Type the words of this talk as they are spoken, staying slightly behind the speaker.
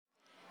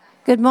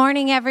Good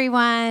morning,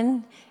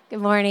 everyone. Good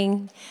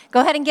morning.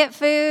 Go ahead and get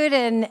food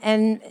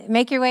and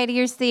make your way to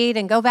your seat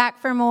and go back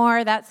for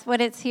more. That's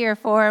what it's here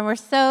for. And we're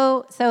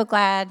so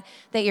glad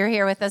that you're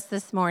here with us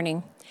this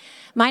morning.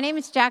 My name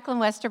is Jacqueline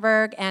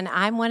Westerberg, and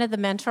I'm one of the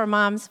mentor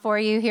moms for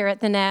you here at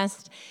the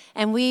Nest.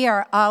 And we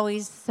are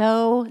always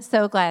so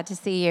glad to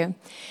see you.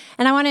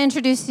 And I want to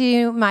introduce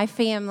you my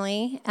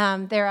family.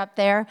 They're up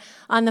there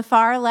on the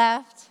far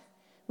left.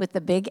 With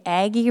the big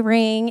Aggie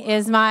ring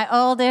is my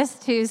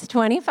oldest, who's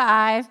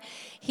 25.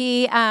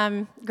 He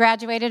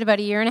graduated about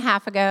a year and a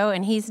half ago,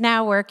 and he's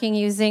now working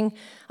using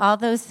all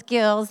those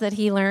skills that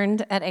he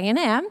learned at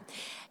A&M.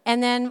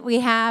 And then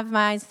we have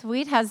my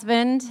sweet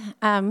husband,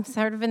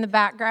 sort of in the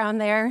background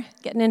there,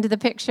 getting into the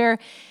picture.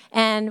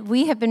 And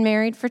we have been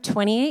married for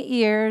 28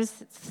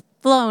 years. It's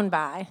flown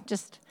by.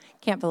 Just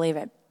can't believe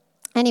it.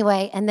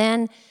 Anyway, and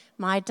then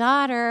our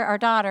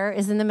daughter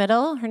is in the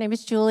middle. Her name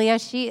is Julia.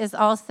 She is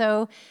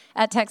also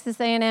at Texas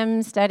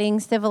A&M studying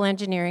civil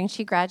engineering.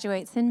 She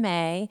graduates in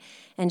May,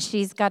 and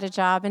she's got a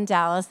job in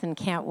Dallas and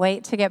can't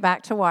wait to get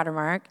back to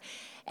Watermark.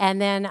 And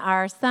then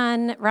our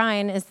son,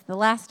 Ryan, is the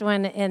last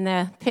one in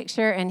the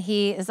picture, and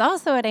he is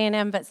also at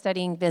A&M but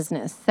studying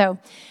business. So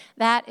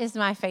that is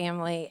my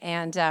family,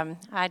 and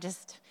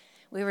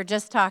we were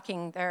just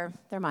talking. They're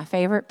my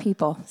favorite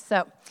people.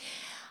 So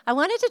I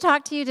wanted to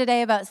talk to you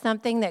today about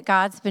something that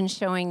God's been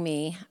showing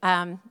me,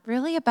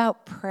 really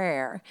about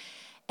prayer.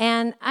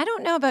 And I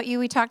don't know about you,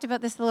 we talked about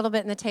this a little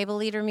bit in the table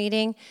leader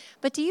meeting,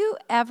 but do you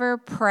ever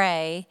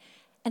pray,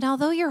 and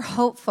although you're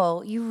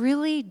hopeful, you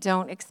really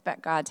don't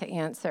expect God to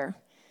answer?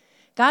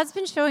 God's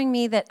been showing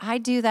me that I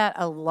do that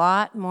a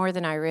lot more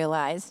than I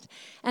realized.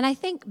 And I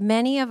think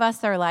many of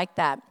us are like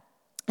that,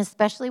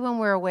 especially when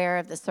we're aware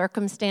of the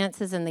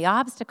circumstances and the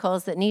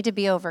obstacles that need to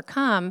be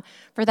overcome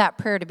for that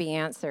prayer to be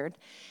answered.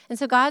 And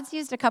so God's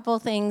used a couple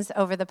of things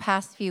over the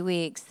past few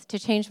weeks to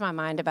change my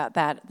mind about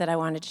that I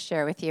wanted to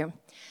share with you.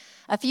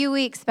 A few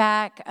weeks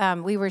back,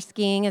 we were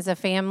skiing as a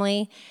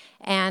family,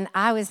 and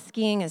I was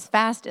skiing as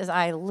fast as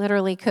I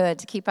literally could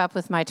to keep up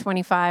with my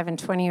 25 and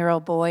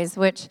 20-year-old boys,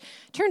 which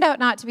turned out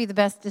not to be the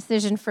best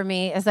decision for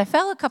me, as I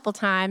fell a couple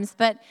times,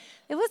 but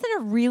it wasn't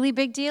a really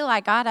big deal. I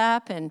got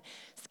up and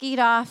skied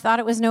off, thought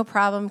it was no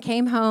problem,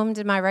 came home,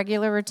 did my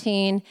regular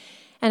routine,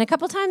 and a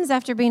couple times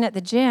after being at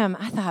the gym,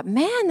 I thought,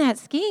 man, that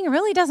skiing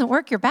really doesn't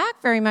work your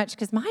back very much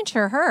because mine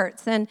sure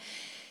hurts. And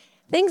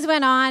things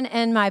went on,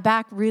 and my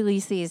back really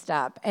seized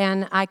up,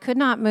 and I could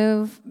not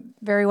move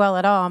very well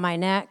at all. My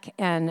neck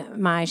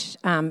and my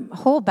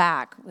whole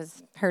back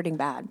was hurting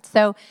bad.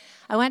 So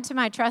I went to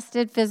my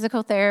trusted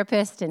physical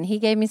therapist, and he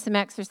gave me some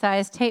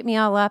exercise, taped me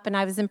all up, and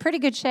I was in pretty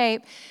good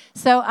shape.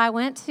 So I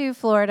went to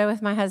Florida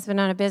with my husband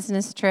on a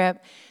business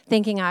trip,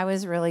 thinking I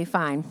was really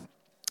fine.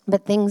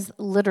 But things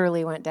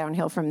literally went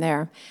downhill from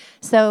there.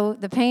 So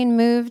the pain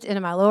moved into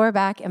my lower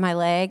back and my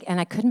leg, and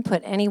I couldn't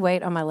put any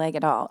weight on my leg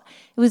at all.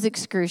 It was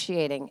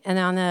excruciating. And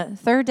on the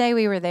third day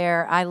we were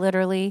there, I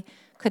literally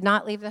could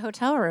not leave the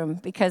hotel room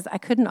because I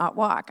could not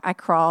walk. I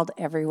crawled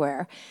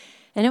everywhere.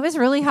 And it was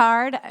really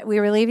hard. We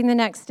were leaving the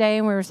next day,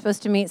 and we were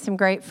supposed to meet some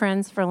great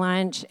friends for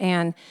lunch.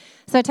 And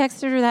so I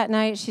texted her that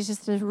night. She's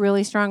just a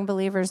really strong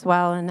believer as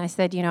well. And I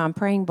said, I'm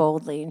praying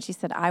boldly. And she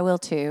said, I will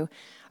too.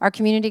 Our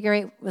community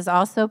group was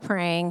also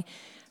praying,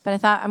 but I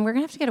thought, we're going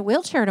to have to get a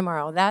wheelchair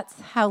tomorrow. That's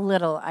how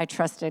little I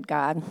trusted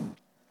God.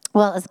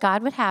 Well, as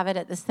God would have it,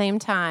 at the same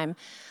time,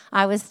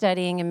 I was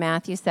studying in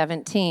Matthew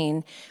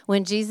 17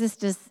 when Jesus'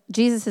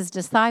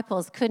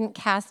 disciples couldn't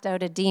cast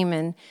out a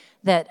demon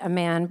that a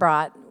man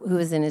brought who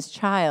was in his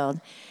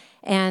child.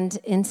 And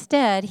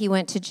instead, he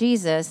went to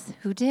Jesus,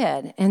 who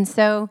did. And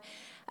so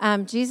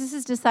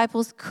Jesus'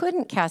 disciples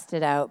couldn't cast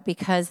it out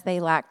because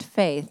they lacked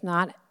faith,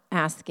 not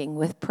asking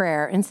with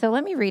prayer. And so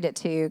let me read it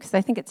to you because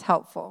I think it's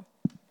helpful.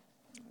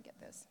 Let me get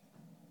this.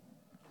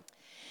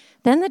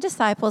 Then the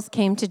disciples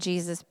came to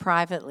Jesus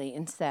privately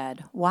and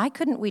said, "Why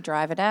couldn't we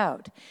drive it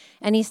out?"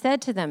 And he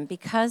said to them,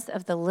 "Because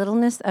of the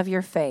littleness of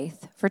your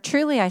faith. For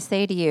truly I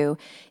say to you,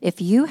 if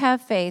you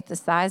have faith the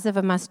size of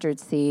a mustard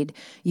seed,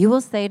 you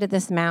will say to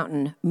this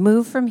mountain,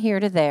 'Move from here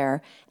to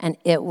there,' and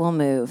it will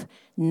move.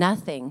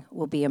 Nothing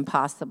will be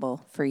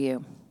impossible for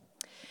you."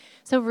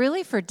 So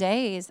really for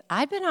days,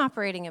 I'd been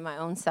operating in my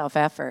own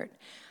self-effort.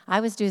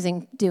 I was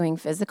doing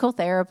physical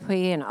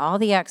therapy and all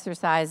the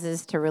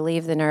exercises to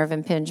relieve the nerve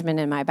impingement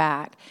in my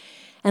back.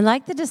 And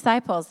like the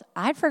disciples,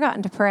 I'd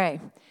forgotten to pray.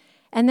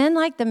 And then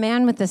like the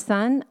man with the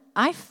son,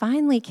 I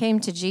finally came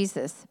to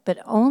Jesus, but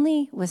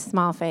only with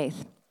small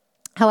faith.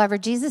 However,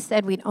 Jesus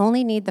said we'd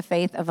only need the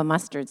faith of a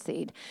mustard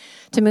seed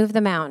to move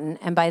the mountain.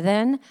 And by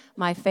then,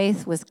 my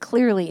faith was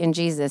clearly in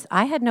Jesus.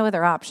 I had no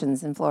other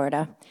options in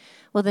Florida.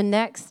 Well, the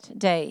next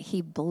day,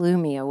 he blew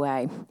me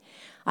away.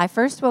 I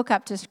first woke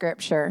up to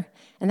Scripture,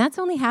 and that's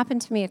only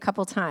happened to me a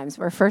couple times,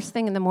 where first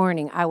thing in the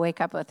morning, I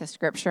wake up with a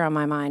Scripture on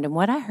my mind. And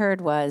what I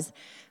heard was,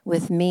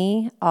 with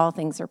me, all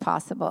things are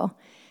possible.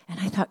 And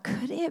I thought,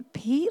 could it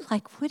be?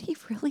 Like, could he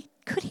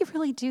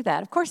really do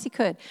that? Of course he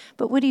could,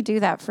 but would he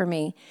do that for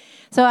me?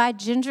 So I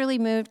gingerly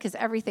moved because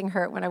everything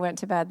hurt when I went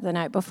to bed the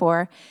night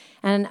before.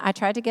 And I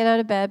tried to get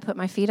out of bed, put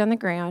my feet on the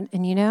ground,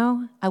 and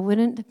I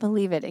wouldn't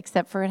believe it,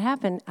 except for it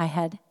happened, I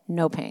had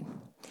no pain.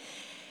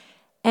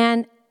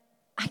 And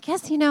I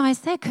guess, I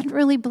said I couldn't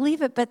really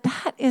believe it, but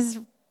that is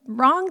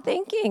wrong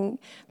thinking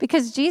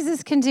because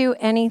Jesus can do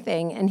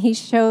anything, and he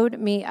showed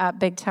me up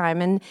big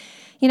time. And,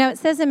 it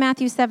says in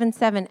Matthew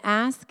 7:7,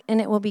 ask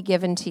and it will be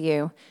given to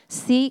you.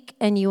 Seek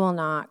and you will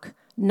knock.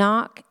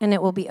 Knock and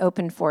it will be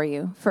opened for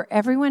you. For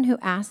everyone who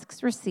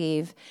asks,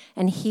 receive,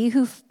 and he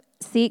who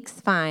seeks,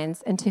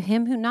 finds, and to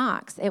him who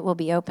knocks, it will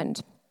be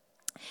opened.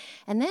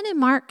 And then in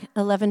Mark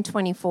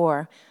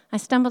 11:24, I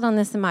stumbled on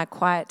this in my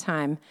quiet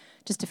time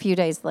just a few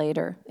days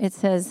later. It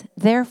says,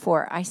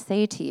 therefore, I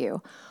say to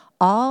you,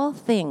 all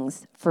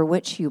things for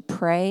which you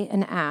pray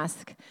and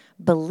ask,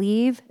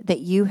 believe that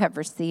you have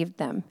received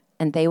them,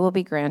 and they will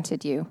be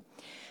granted you.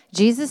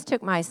 Jesus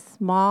took my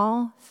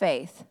small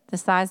faith, the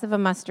size of a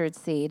mustard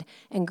seed,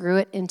 and grew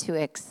it into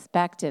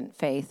expectant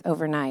faith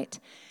overnight.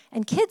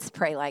 And kids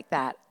pray like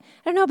that. I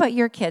don't know about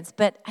your kids,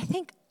 but I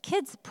think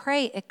kids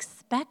pray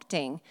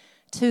expecting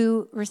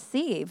to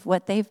receive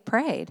what they've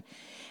prayed.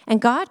 And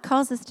God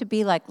calls us to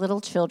be like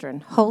little children,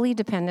 wholly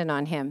dependent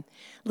on him.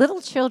 Little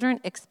children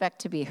expect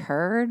to be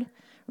heard,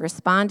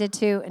 responded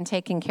to, and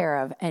taken care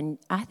of. And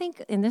I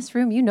think in this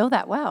room, you know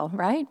that well,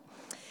 right?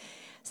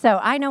 So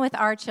I know with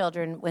our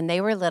children, when they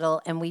were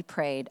little and we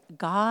prayed,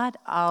 God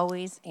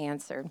always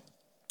answered.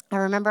 I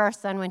remember our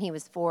son when he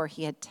was 4,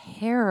 he had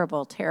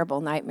terrible,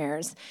 terrible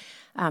nightmares,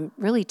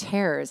 really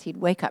terrors. He'd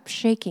wake up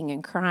shaking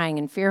and crying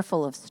and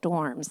fearful of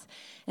storms,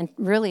 and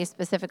really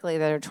specifically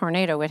that a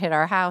tornado would hit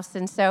our house.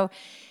 And so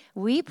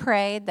we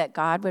prayed that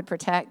God would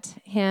protect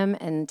him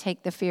and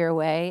take the fear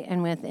away,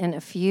 and within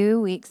a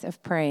few weeks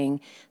of praying,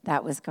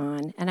 that was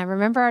gone. And I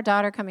remember our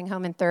daughter coming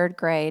home in 3rd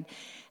grade,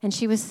 and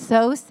she was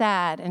so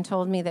sad and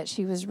told me that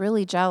she was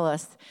really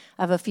jealous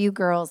of a few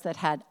girls that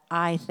had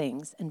eye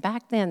things. And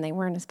back then, they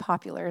weren't as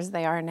popular as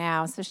they are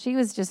now, so she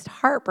was just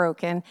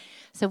heartbroken.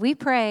 So we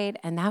prayed,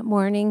 and that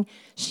morning,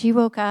 she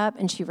woke up,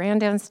 and she ran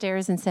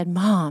downstairs and said,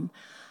 Mom,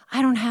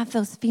 I don't have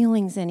those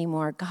feelings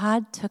anymore.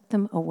 God took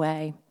them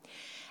away.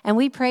 And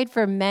we prayed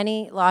for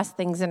many lost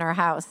things in our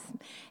house.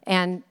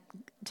 And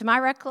to my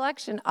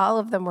recollection, all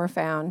of them were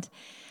found.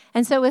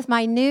 And so with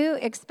my new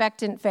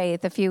expectant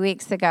faith a few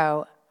weeks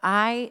ago,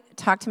 I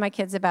talked to my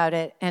kids about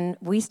it, and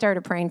we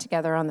started praying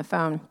together on the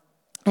phone.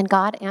 And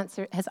God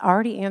has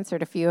already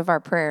answered a few of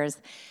our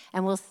prayers,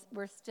 and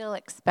we're still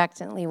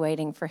expectantly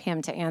waiting for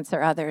him to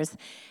answer others.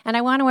 And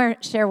I want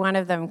to share one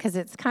of them because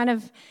it's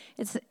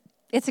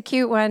a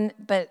cute one,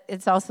 but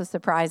it's also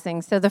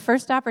surprising. So the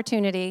first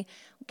opportunity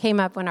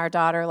came up when our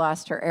daughter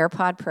lost her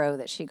AirPod Pro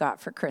that she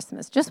got for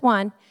Christmas, just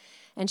one.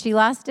 And she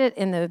lost it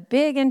in the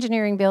big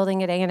engineering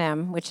building at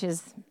A&M, which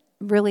is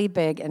really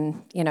big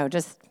and,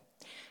 just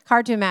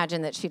hard to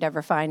imagine that she'd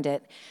ever find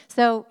it.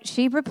 So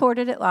she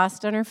reported it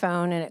lost on her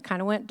phone, and it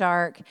kind of went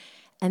dark.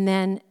 And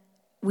then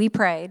we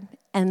prayed,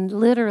 and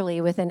literally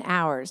within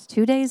hours,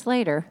 2 days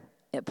later,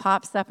 it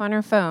pops up on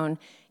her phone.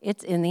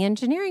 It's in the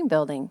engineering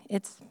building.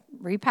 It's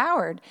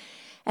repowered.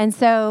 And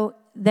so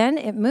then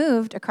it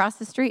moved across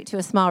the street to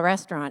a small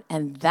restaurant,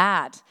 and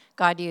that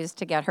God used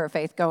to get her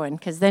faith going,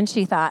 because then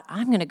she thought,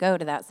 I'm going to go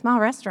to that small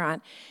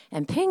restaurant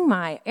and ping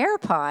my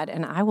AirPod,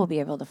 and I will be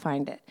able to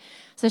find it.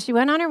 So she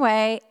went on her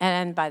way,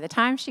 and by the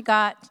time she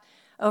got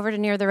over to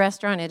near the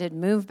restaurant, it had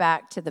moved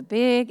back to the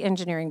big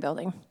engineering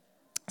building.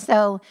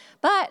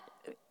 But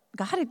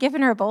God had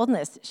given her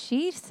boldness.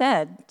 She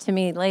said to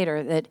me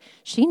later that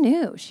she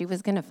knew she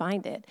was going to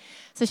find it.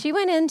 So she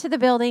went into the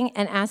building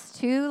and asked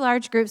 2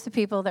 large groups of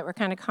people that were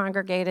kind of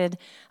congregated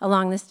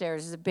along the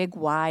stairs. There's a big,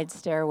 wide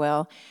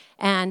stairwell.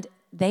 And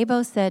they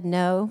both said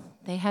no,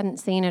 they hadn't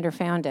seen it or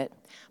found it.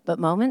 But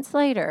moments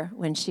later,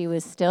 when she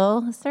was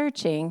still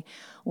searching,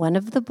 one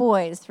of the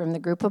boys from the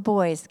group of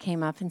boys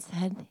came up and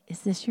said, is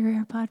this your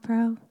AirPod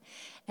Pro?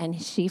 And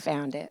she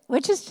found it,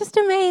 which is just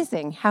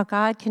amazing how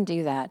God can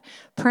do that.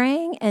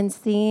 Praying and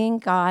seeing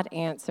God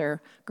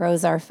answer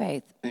grows our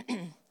faith.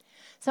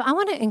 So I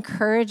want to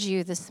encourage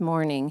you this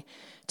morning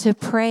to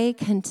pray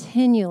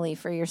continually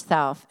for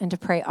yourself and to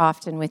pray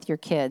often with your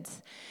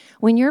kids.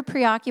 When you're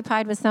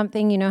preoccupied with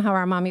something, you know how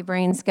our mommy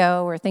brains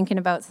go. We're thinking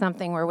about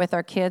something, we're with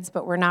our kids,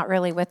 but we're not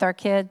really with our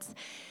kids.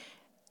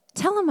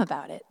 Tell them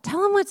about it.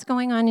 Tell them what's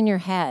going on in your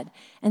head,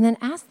 and then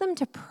ask them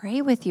to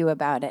pray with you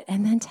about it,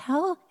 and then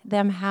tell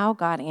them how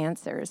God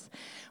answers.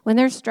 When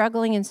they're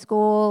struggling in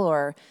school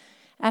or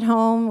at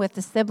home with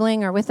a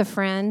sibling or with a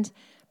friend,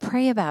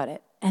 pray about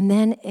it, and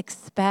then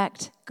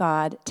expect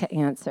God to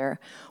answer.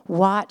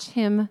 Watch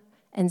him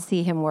and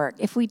see him work.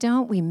 If we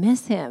don't, we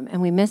miss him,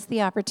 and we miss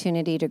the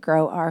opportunity to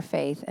grow our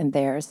faith and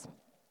theirs.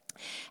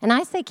 And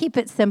I say keep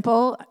it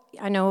simple.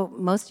 I know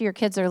most of your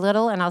kids are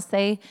little, and I'll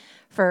say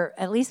for,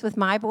 at least with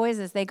my boys,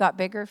 as they got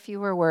bigger,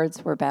 fewer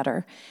words were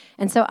better.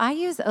 And so I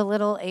use a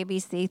little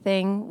ABC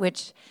thing,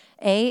 which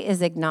A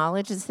is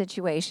acknowledge the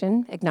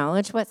situation,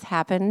 acknowledge what's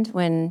happened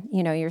when,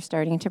 you're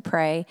starting to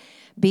pray.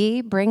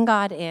 B, bring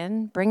God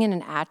in, bring in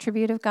an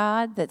attribute of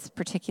God that's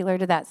particular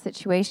to that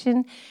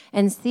situation.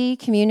 And C,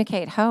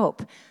 communicate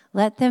hope.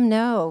 Let them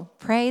know,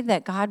 pray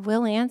that God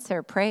will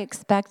answer, pray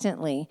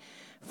expectantly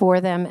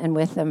for them and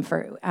with them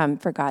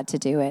for God to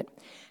do it.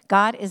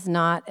 God is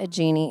not a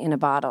genie in a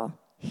bottle.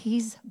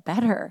 He's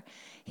better.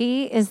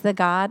 He is the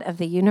God of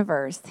the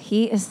universe.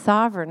 He is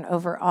sovereign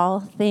over all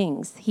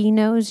things. He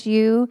knows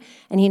you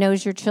and he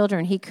knows your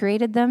children. He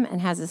created them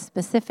and has a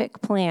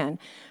specific plan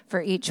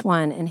for each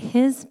one. And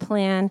his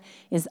plan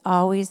is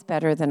always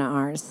better than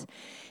ours.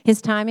 His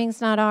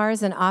timing's not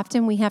ours, and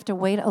often we have to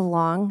wait a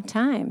long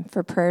time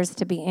for prayers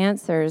to be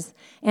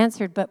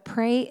answered, but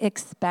pray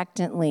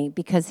expectantly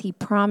because he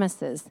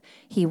promises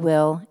he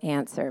will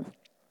answer.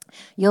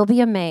 You'll be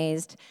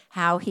amazed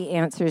how he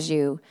answers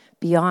you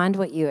beyond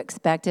what you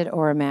expected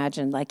or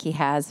imagined, like he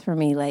has for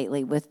me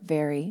lately with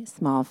very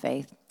small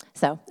faith.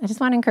 So I just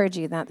want to encourage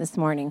you that this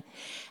morning.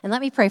 And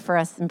let me pray for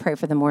us and pray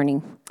for the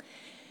morning.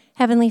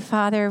 Heavenly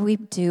Father, we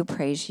do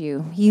praise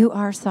you. You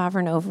are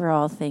sovereign over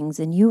all things,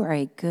 and you are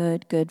a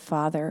good, good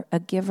Father, a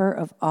giver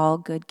of all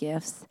good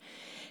gifts.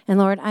 And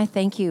Lord, I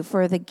thank you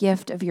for the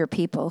gift of your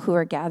people who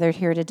are gathered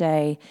here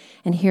today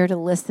and here to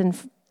listen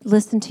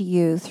to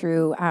you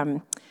through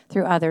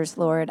others,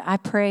 Lord. I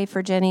pray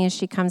for Jenny as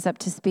she comes up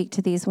to speak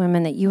to these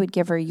women that you would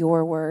give her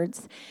your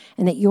words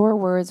and that your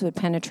words would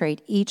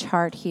penetrate each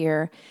heart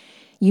here.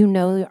 You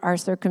know our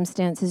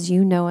circumstances.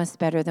 You know us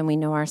better than we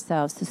know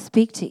ourselves. So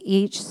speak to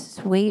each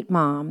sweet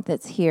mom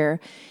that's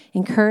here.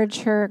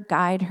 Encourage her,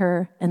 guide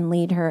her, and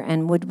lead her.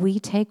 And would we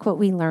take what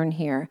we learn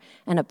here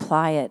and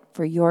apply it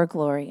for your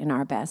glory and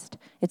our best?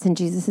 It's in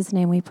Jesus'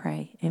 name we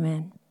pray.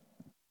 Amen.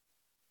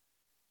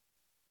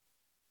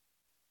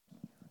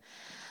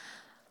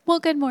 Well,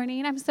 good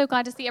morning. I'm so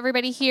glad to see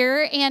everybody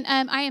here, and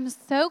I am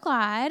so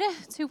glad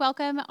to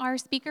welcome our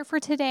speaker for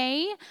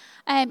today.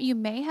 You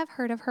may have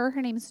heard of her.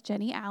 Her name is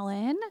Jenny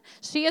Allen.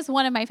 She is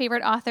one of my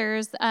favorite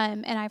authors,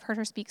 and I've heard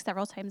her speak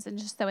several times and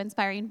just so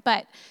inspiring.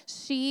 But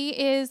she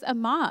is a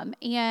mom,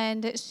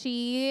 and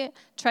she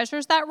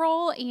treasures that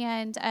role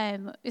and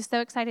is so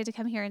excited to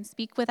come here and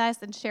speak with us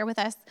and share with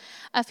us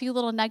a few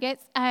little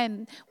nuggets.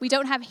 We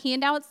don't have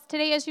handouts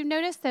today, as you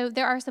noticed, so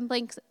there are some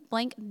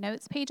blank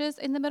notes pages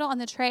in the middle on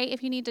the tray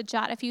if you need to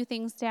jot a few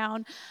things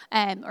down,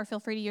 or feel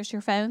free to use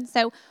your phone.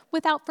 So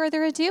without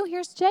further ado,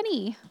 here's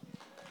Jenny.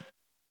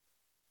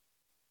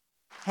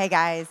 Hey,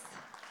 guys.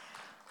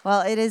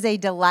 Well, it is a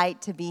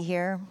delight to be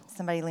here.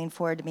 Somebody leaned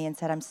forward to me and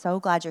said, I'm so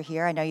glad you're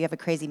here. I know you have a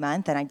crazy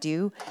month, and I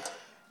do.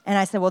 And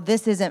I said, well,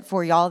 this isn't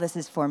for y'all. This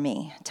is for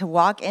me. To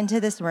walk into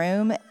this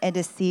room and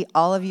to see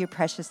all of your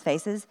precious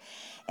faces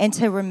and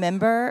to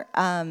remember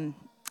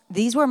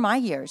these were my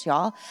years,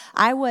 y'all.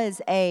 I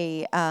was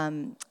a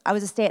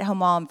stay-at-home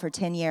mom for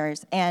 10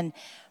 years, and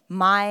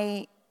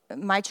my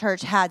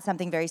church had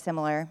something very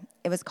similar.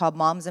 It was called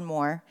Moms and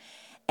More,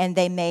 and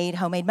they made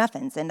homemade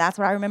muffins, and that's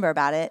what I remember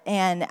about it.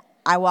 And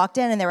I walked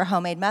in, and there were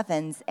homemade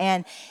muffins,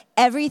 and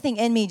everything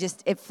in me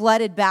it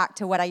flooded back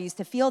to what I used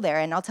to feel there.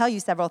 And I'll tell you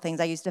several things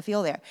I used to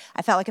feel there.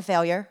 I felt like a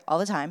failure all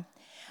the time.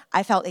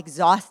 I felt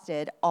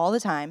exhausted all the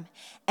time,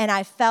 and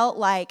I felt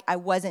like I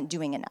wasn't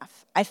doing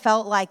enough. I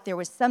felt like there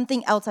was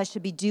something else I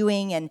should be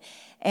doing, and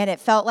it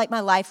felt like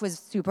my life was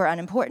super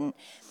unimportant.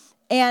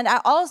 And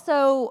I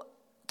also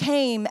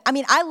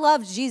I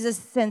loved Jesus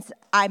since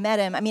I met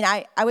him.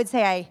 I would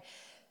say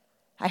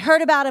I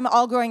heard about him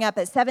all growing up.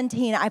 At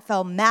 17, I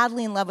fell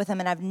madly in love with him,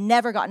 and I've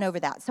never gotten over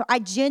that. So I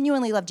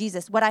genuinely love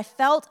Jesus. What I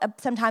felt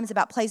sometimes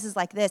about places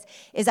like this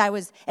is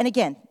and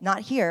again,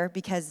 not here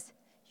because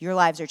your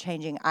lives are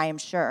changing, I am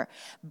sure.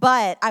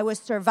 But I was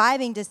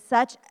surviving to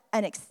such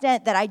an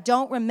extent that I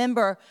don't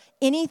remember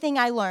anything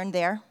I learned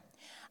there.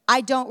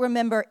 I don't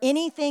remember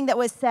anything that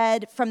was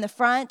said from the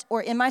front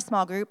or in my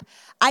small group.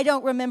 I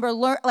don't remember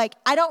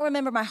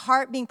my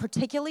heart being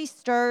particularly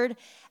stirred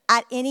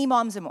at any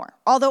Moms and More.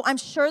 Although I'm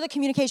sure the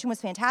communication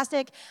was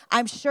fantastic.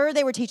 I'm sure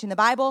they were teaching the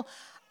Bible.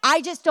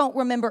 I just don't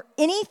remember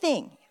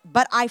anything,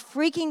 but I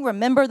freaking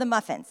remember the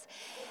muffins.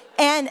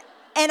 And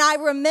I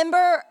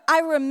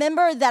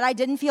remember that I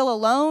didn't feel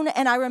alone,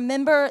 and I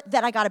remember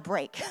that I got a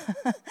break.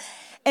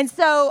 And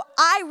so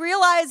I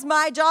realize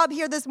my job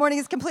here this morning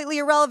is completely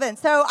irrelevant.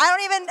 So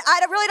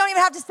I really don't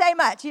even have to say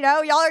much, Y'all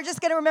are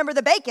just going to remember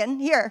the bacon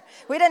here.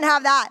 We didn't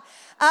have that.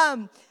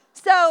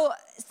 So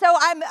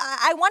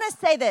I want to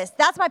say this.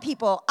 That's my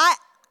people.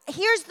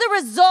 Here's the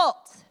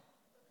result.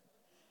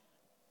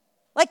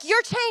 Like,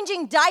 you're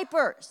changing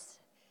diapers,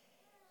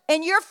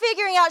 and you're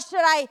figuring out, should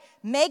I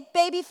make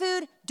baby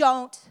food?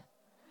 Don't.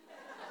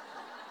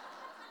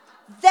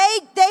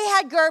 They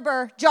had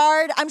Gerber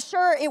jarred. I'm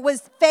sure it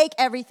was fake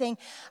everything.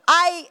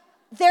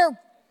 They're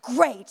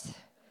great.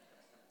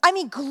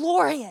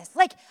 Glorious.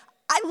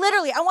 I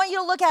want you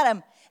to look at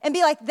them and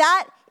be like,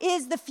 that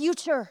is the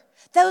future.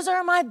 Those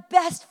are my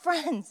best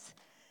friends.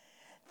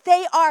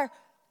 They are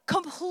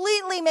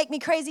completely make me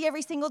crazy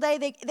every single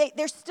day.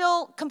 They're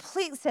still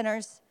complete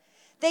sinners.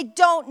 They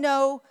don't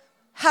know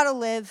how to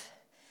live.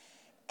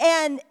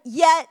 And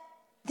yet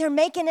they're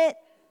making it,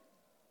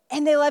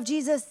 and they love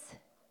Jesus.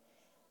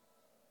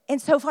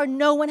 And so far,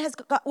 no one has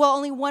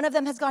only one of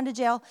them has gone to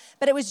jail,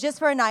 but it was just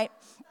for a night.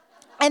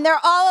 And they're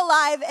all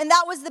alive, and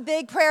that was the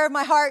big prayer of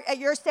my heart at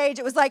your stage.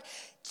 It was like,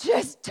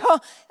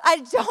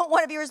 I don't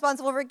want to be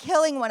responsible for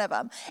killing one of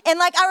them. And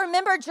like, I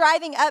remember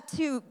driving up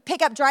to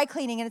pick up dry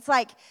cleaning, and it's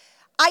like,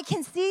 I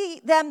can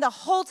see them the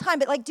whole time,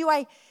 but like, do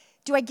I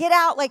get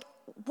out? Like,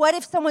 what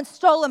if someone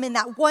stole them in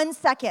that 1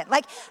 second?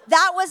 Like,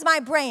 that was my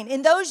brain.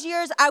 In those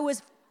years, I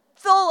was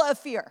full of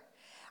fear.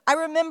 I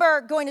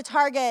remember going to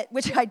Target,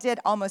 which I did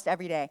almost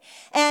every day,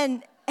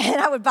 and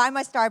I would buy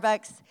my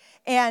Starbucks,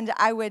 and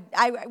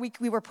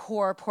we were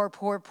poor,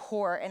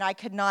 and I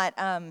could not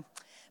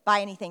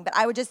buy anything, but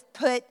I would just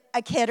put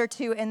a kid or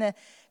two in the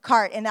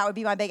cart, and that would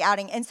be my big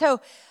outing. And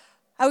so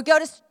I would go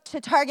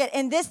to Target,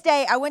 and this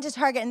day I went to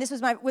Target, and this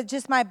was with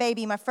just my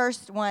baby, my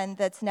first one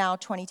that's now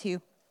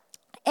 22,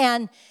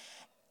 and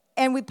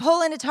we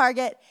pull into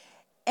Target,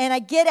 and I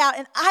get out,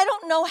 and I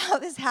don't know how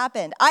this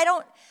happened.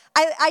 I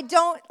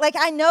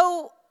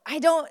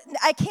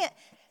can't.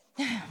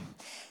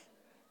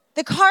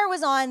 The car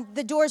was on,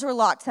 the doors were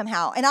locked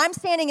somehow, and I'm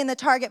standing in the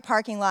Target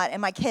parking lot,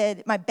 and my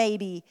kid, my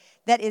baby,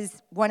 that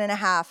is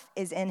 1.5,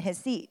 is in his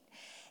seat.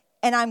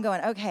 And I'm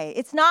going, okay,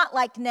 it's not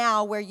like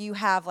now where you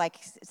have like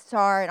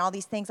SAR and all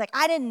these things. Like,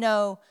 I didn't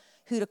know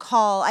who to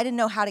call. I didn't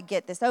know how to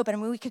get this open. I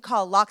mean, we could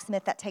call a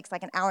locksmith. That takes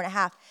like an hour and a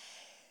half.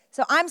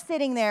 So I'm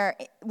sitting there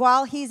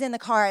while he's in the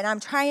car, and I'm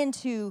trying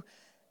to,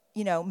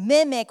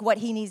 mimic what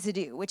he needs to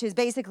do, which is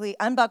basically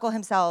unbuckle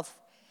himself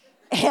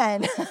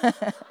and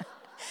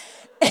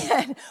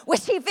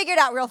which he figured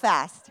out real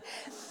fast.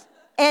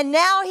 And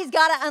now he's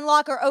got to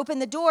unlock or open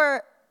the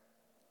door,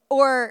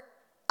 or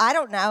I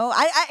don't know.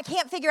 I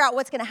can't figure out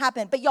what's going to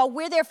happen. But y'all,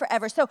 we're there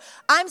forever. So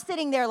I'm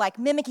sitting there like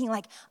mimicking,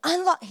 like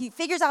unlock. He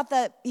figures out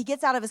he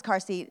gets out of his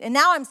car seat. And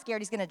now I'm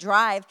scared he's going to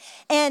drive.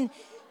 And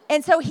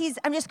so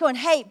I'm just going,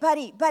 hey,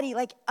 buddy,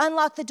 like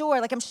unlock the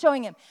door. Like I'm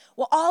showing him.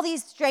 Well, all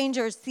these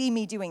strangers see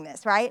me doing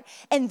this, right?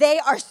 And they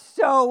are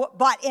so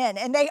bought in.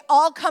 And they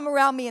all come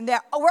around me, and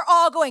we're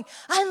all going,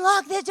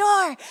 unlock the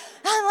door,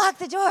 unlock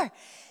the door.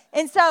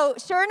 And so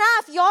sure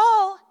enough,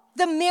 y'all,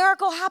 the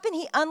miracle happened.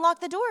 He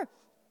unlocked the door.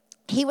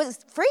 He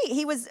was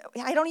free.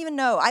 I don't even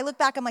know. I look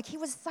back, I'm like, he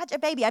was such a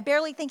baby. I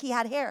barely think he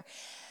had hair.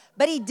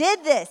 But he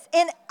did this.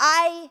 And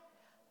I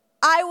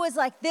was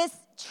like, this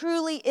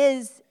truly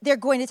is, they're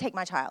going to take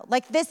my child.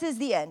 Like, this is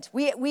the end.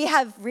 We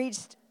have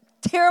reached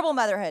terrible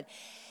motherhood.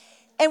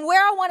 And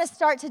where I want to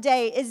start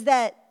today is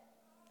that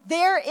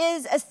there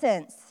is a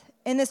sense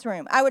in this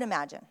room, I would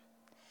imagine,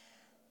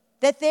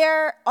 that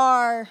there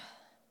are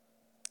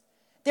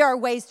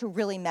ways to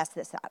really mess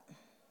this up.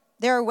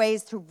 There are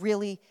ways to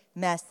really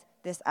mess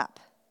this up.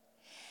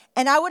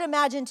 And I would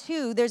imagine,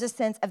 too, there's a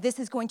sense of this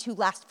is going to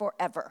last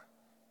forever.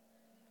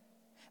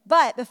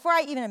 But before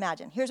I even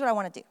imagine, here's what I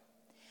want to do.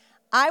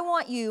 I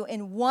want you,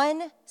 in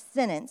one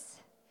sentence,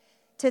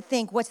 to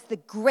think what's the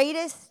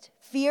greatest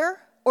fear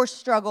or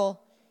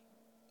struggle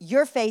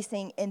you're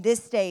facing in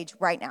this stage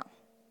right now.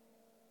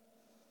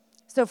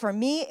 So for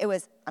me, it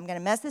was, I'm going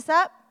to mess this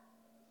up,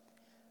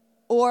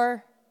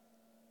 or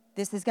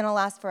this is going to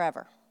last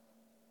forever.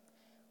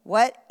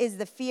 What is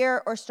the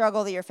fear or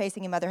struggle that you're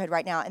facing in motherhood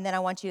right now? And then I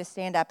want you to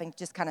stand up and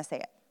just kind of say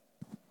it.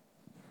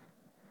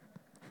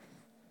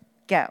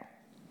 Go.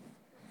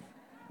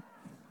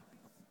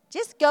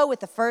 Just go with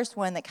the first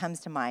one that comes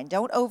to mind.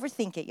 Don't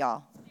overthink it,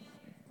 y'all.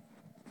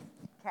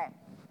 Okay.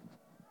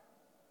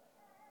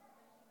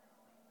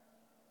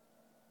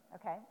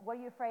 Okay. What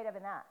are you afraid of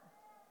in that?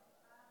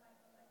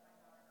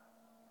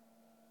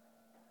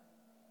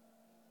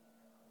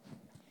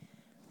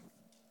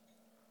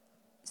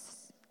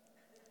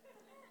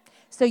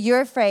 So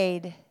you're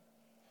afraid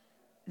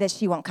that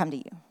she won't come to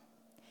you.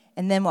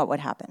 And then what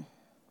would happen?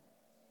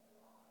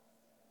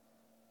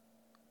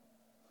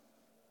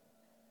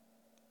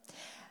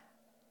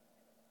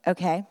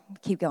 Okay,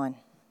 keep going.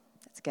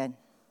 That's good.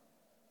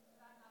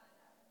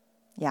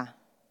 Yeah.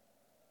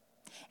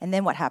 And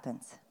then what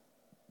happens?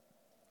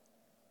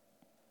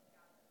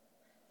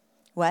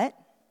 What?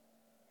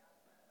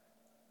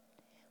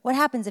 What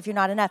happens if you're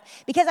not enough?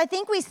 Because I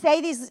think we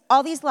say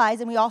all these lies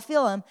and we all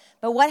feel them,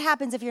 but what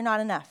happens if you're not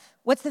enough?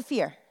 What's the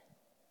fear?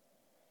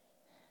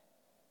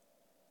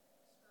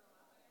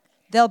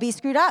 They'll be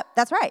screwed up.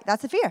 That's right.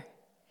 That's the fear.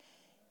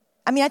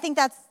 I mean, I think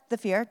that's the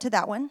fear to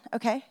that one.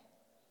 Okay.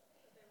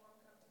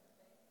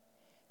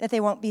 That they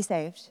won't be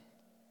saved.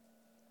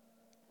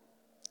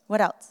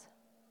 What else?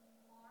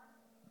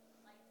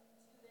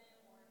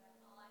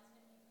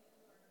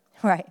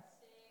 Right.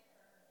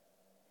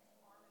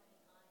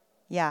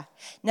 Yeah.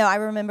 No, I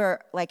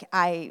remember, like,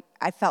 I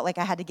felt like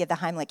I had to give the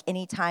Heimlich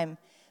anytime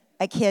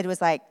a kid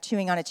was like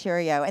chewing on a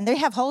Cheerio, and they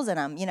have holes in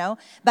them,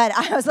 But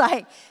I was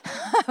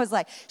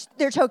like,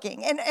 they're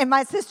choking. And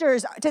my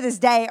sisters to this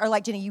day are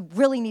like, Jenny, you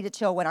really need to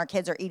chill when our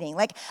kids are eating.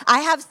 Like, I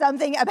have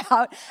something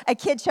about a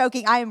kid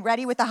choking. I am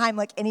ready with the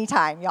Heimlich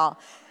anytime, y'all.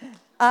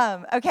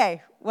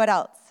 Okay, what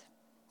else?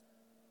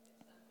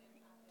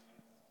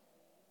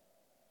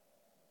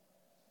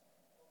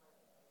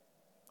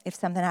 If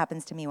something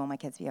happens to me, will my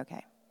kids be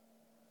okay?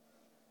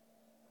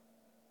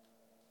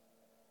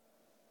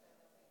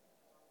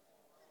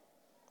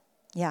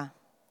 Yeah,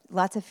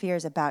 lots of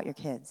fears about your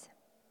kids.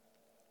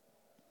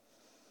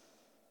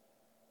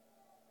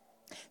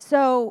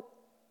 So,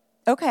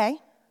 okay,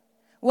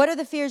 what are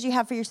the fears you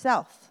have for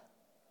yourself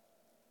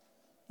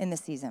in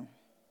this season?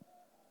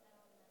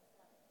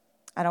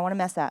 I don't want to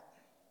mess up.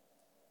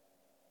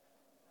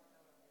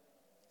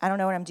 I don't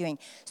know what I'm doing.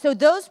 So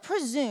those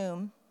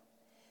presume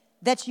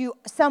that you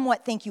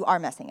somewhat think you are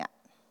messing up,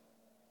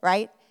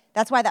 right?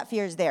 That's why that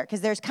fear is there,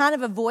 because there's kind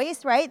of a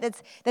voice, right,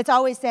 that's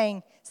always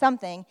saying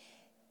something.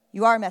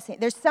 You are messing.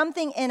 There's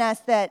something in us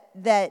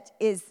that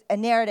is a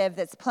narrative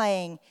that's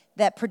playing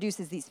that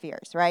produces these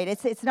fears, right?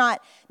 It's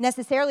not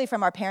necessarily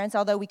from our parents,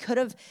 although we could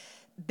have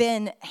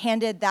been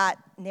handed that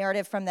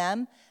narrative from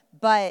them,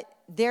 but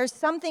there's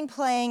something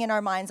playing in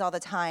our minds all the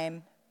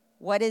time.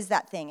 What is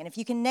that thing? And if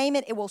you can name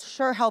it, it will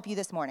sure help you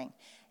this morning.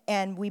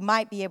 And we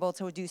might be able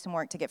to do some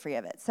work to get free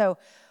of it. So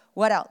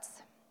what else?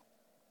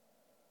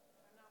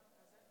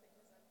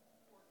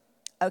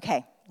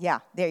 Okay, yeah,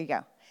 there you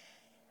go.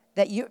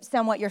 That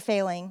you're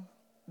failing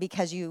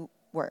because you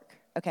work.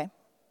 Okay.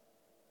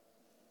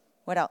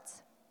 What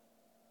else?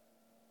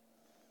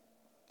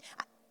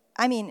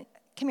 I mean,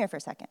 come here for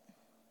a second.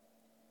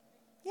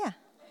 Yeah,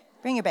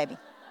 bring your baby.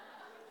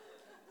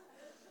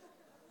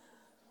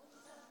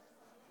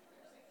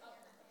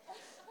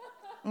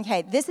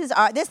 Okay,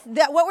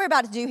 what we're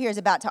about to do here is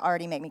about to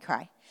already make me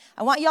cry.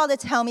 I want y'all to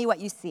tell me what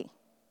you see.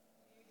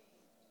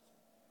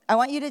 I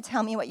want you to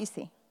tell me what you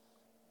see.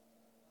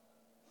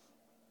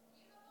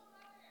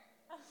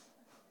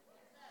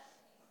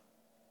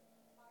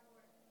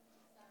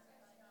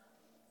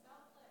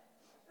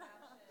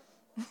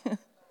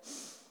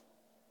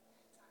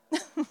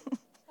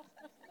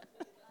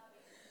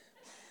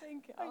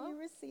 Thank you. Are you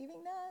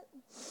receiving that?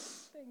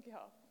 Thank you.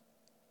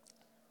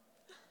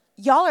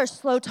 Y'all are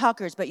slow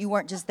talkers, but you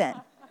weren't just then.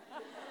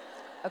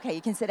 Okay,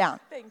 you can sit down.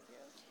 Thank you.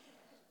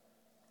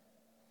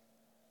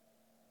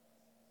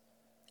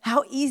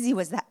 How easy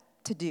was that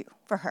to do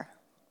for her?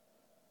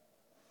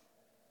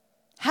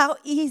 How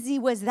easy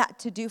was that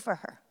to do for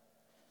her?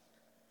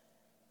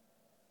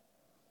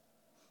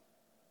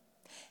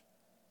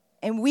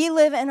 And we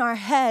live in our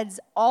heads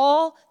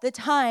all the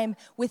time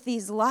with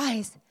these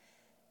lies.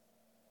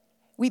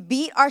 We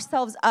beat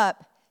ourselves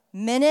up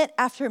minute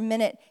after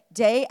minute,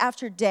 day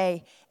after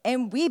day,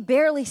 and we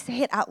barely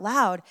say it out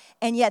loud,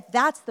 and yet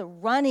that's the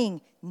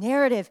running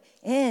narrative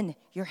in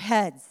your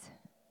heads.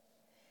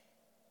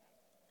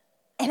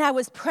 And I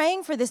was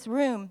praying for this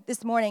room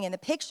this morning, and the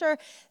picture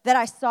that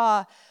I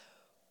saw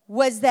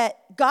was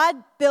that God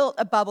built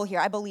a bubble here.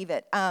 I believe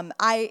it. I'm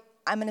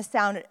going to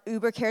sound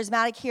uber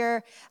charismatic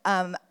here.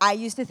 I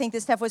used to think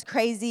this stuff was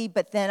crazy,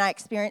 but then I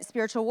experienced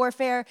spiritual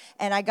warfare,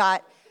 and I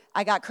got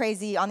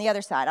crazy on the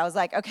other side. I was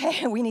like,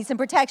 okay, we need some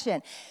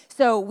protection.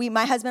 So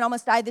my husband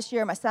almost died this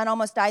year. My son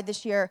almost died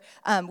this year.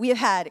 We have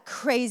had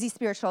crazy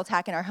spiritual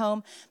attack in our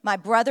home. My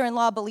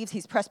brother-in-law believes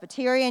he's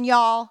Presbyterian,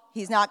 y'all.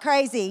 He's not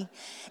crazy.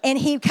 And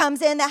he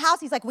comes in the house.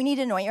 He's like, we need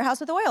to anoint your house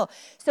with oil.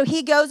 So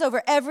he goes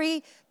over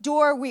every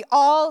door. We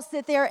all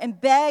sit there and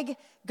beg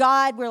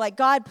God. We're like,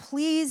 God,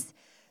 please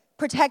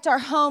protect our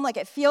home. Like,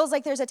 it feels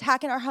like there's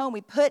attack in our home. We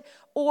put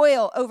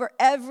oil over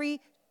every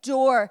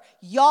door.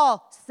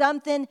 Y'all,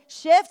 something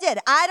shifted.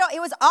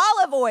 It was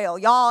olive oil,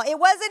 y'all. It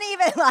wasn't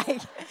even like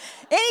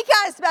any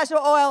kind of special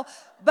oil,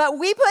 but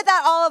we put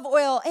that olive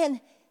oil in,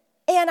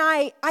 and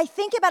I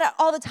think about it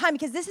all the time,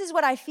 because this is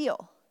what I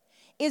feel,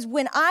 is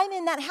when I'm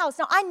in that house.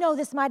 Now, I know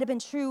this might have been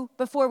true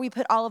before we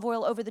put olive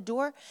oil over the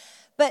door,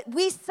 but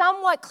we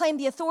somewhat claim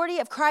the authority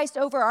of Christ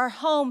over our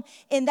home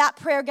in that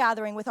prayer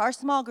gathering with our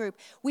small group.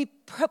 We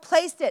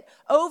placed it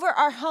over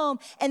our home,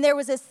 and there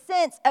was a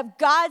sense of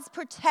God's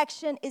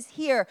protection is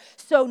here.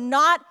 So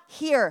not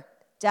here,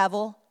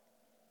 devil.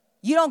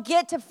 You don't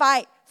get to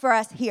fight for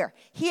us here.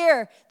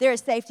 Here, there is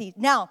safety.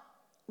 Now,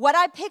 what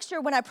I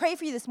pictured when I prayed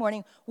for you this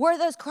morning were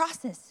those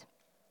crosses.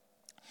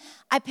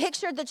 I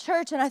pictured the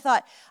church, and I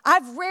thought,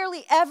 I've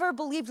rarely ever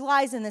believed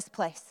lies in this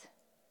place.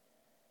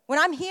 When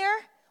I'm here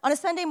on a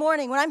Sunday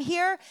morning, when I'm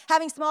here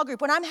having small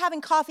group, when I'm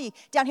having coffee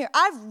down here,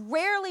 I've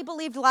rarely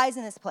believed lies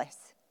in this place.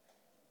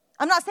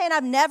 I'm not saying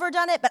I've never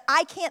done it, but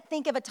I can't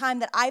think of a time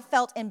that I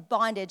felt in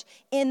bondage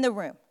in the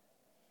room.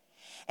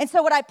 And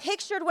so what I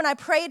pictured when I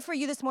prayed for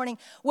you this morning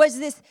was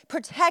this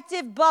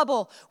protective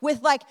bubble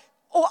with like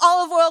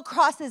olive oil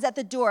crosses at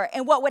the door.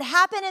 And what would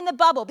happen in the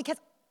bubble, because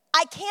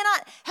I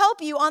cannot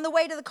help you on the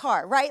way to the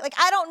car, right? Like,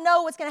 I don't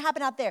know what's going to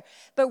happen out there.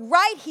 But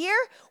right here,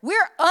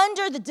 we're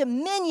under the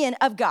dominion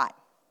of God.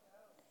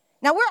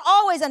 Now, we're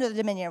always under the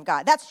dominion of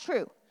God. That's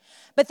true.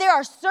 But there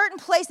are certain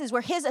places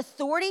where his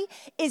authority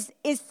is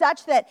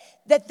such that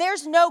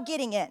there's no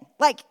getting in.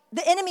 Like,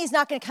 the enemy's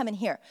not going to come in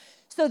here.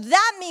 So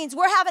that means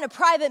we're having a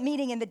private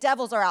meeting and the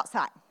devils are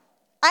outside.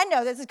 I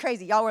know, this is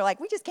crazy. Y'all were like,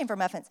 we just came for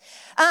muffins.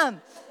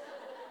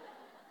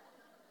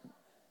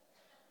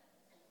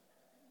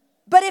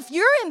 But if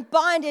you're in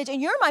bondage and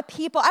you're my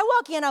people, I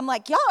walk in, I'm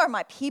like, y'all are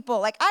my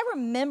people. Like, I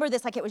remember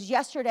this like it was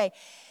yesterday.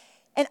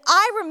 And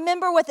I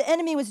remember what the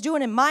enemy was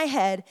doing in my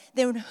head.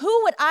 Then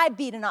who would I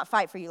be to not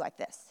fight for you like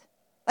this?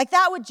 Like,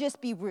 that would just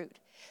be rude.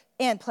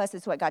 And plus,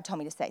 it's what God told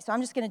me to say. So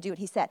I'm just going to do what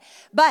he said.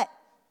 But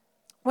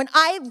when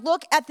I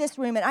look at this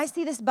room and I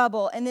see this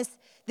bubble and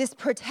this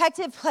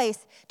protective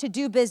place to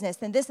do business,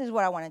 then this is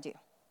what I want to do.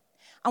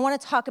 I want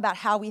to talk about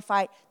how we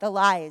fight the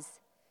lies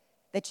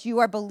that you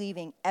are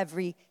believing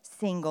every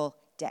single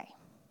day.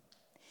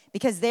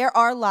 Because there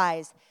are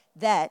lies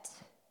that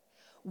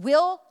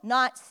will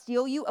not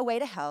steal you away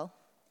to hell.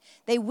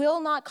 They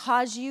will not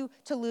cause you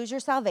to lose your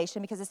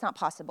salvation because it's not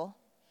possible.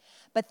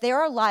 But there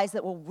are lies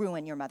that will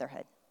ruin your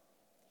motherhood.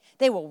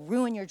 They will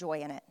ruin your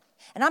joy in it.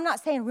 And I'm not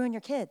saying ruin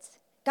your kids.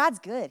 God's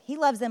good. He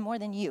loves them more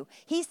than you.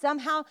 He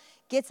somehow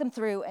gets them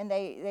through and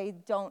they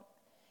don't,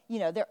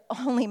 they're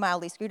only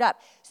mildly screwed up.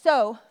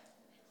 So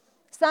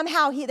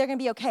somehow they're going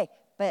to be okay.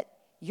 But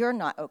you're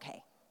not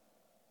okay.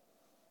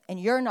 And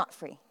you're not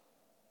free.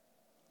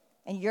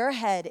 And your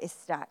head is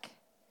stuck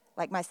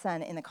like my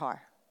son in the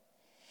car.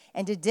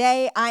 And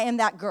today, I am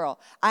that girl.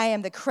 I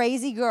am the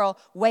crazy girl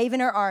waving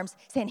her arms,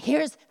 saying,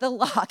 here's the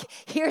lock.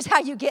 Here's how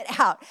you get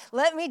out.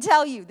 Let me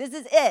tell you, this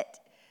is it.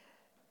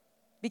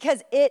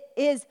 Because it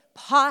is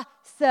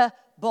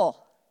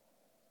possible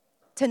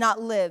to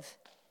not live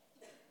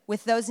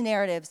with those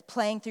narratives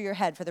playing through your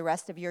head for the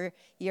rest of your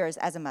years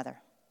as a mother.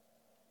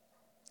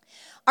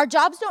 Our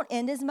jobs don't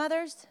end as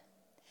mothers,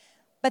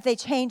 but they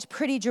change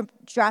pretty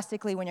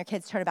drastically when your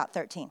kids turn about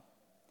 13.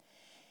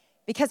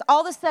 Because all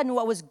of a sudden,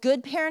 what was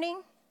good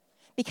parenting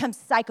becomes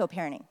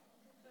psycho-parenting.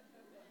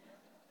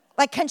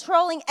 Like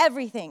controlling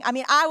everything. I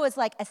mean, I was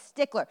like a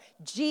stickler.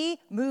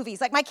 Movies.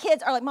 Like my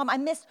kids are like, Mom, I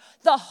missed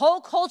the whole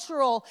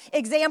cultural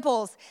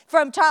examples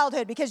from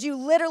childhood because you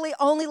literally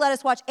only let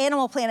us watch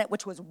Animal Planet,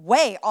 which was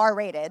way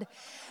R-rated.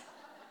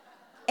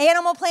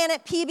 Animal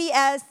Planet,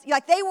 PBS,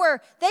 like they were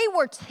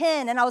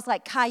 10, and I was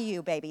like,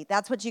 Caillou, baby,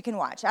 that's what you can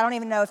watch. I don't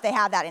even know if they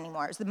have that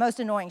anymore. It's the most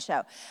annoying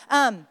show.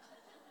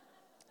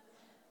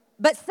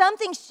 But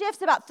something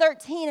shifts about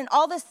 13, and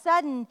all of a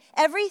sudden,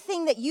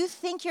 everything that you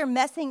think you're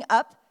messing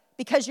up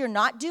because you're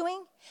not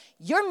doing,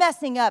 you're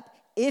messing up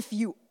if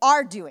you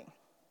are doing.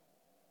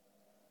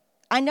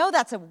 I know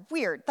that's a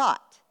weird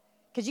thought,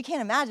 because you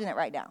can't imagine it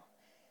right now.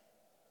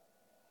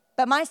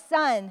 But my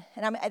son,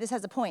 and this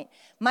has a point,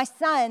 my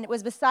son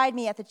was beside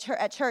me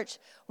at church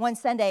one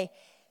Sunday,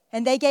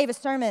 and they gave a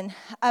sermon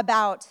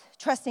about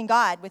trusting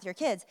God with your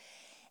kids.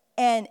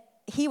 And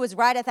he was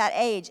right at that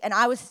age, and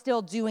I was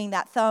still doing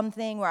that thumb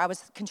thing where I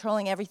was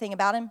controlling everything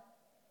about him.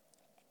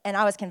 And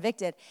I was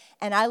convicted.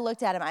 And I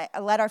looked at him. I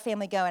let our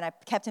family go, and I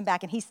kept him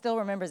back. And he still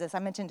remembers this. I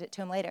mentioned it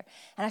to him later.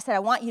 And I said, I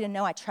want you to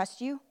know I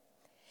trust you.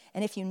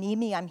 And if you need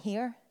me, I'm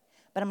here.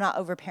 But I'm not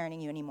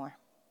over-parenting you anymore.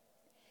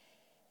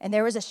 And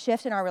there was a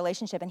shift in our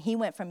relationship. And he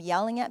went from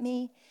yelling at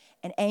me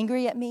and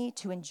angry at me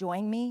to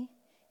enjoying me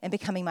and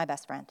becoming my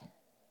best friend.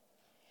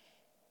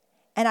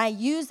 And I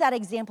use that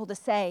example to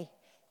say,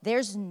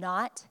 there's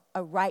not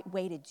a right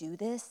way to do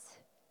this.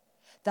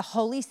 The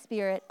Holy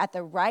Spirit at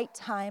the right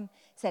time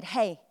said,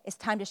 hey, it's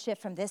time to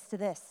shift from this to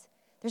this.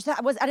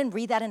 I didn't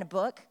read that in a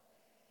book.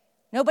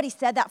 Nobody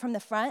said that from the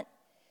front.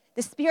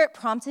 The Spirit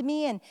prompted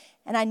me, and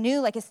I knew,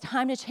 like, it's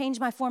time to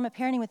change my form of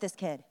parenting with this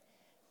kid.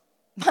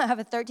 I have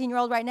a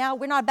 13-year-old right now.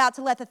 We're not about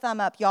to let the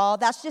thumb up, y'all.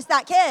 That's just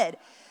that kid.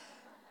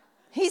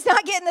 He's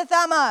not getting the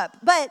thumb up.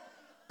 But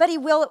he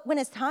will when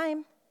it's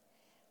time.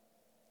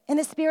 And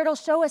the Spirit will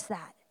show us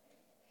that.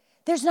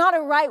 There's not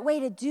a right way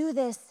to do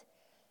this.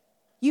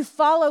 You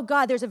follow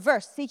God. There's a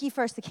verse, seek ye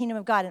first the kingdom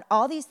of God, and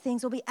all these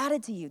things will be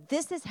added to you.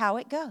 This is how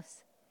it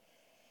goes.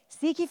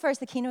 Seek ye first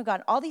the kingdom of God,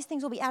 and all these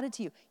things will be added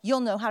to you. You'll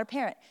know how to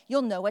parent.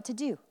 You'll know what to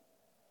do.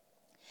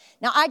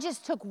 Now, I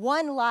just took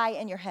one lie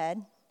in your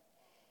head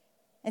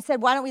and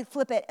said, why don't we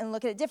flip it and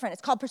look at it different?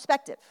 It's called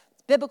perspective.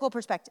 It's biblical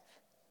perspective.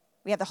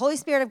 We have the Holy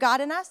Spirit of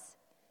God in us.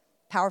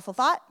 Powerful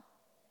thought.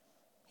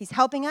 He's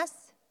helping us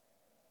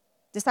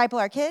disciple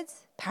our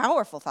kids.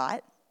 Powerful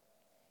thought.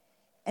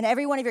 And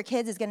every one of your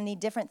kids is going to need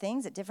different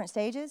things at different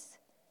stages.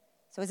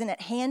 So isn't it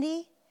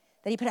handy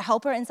that he put a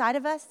helper inside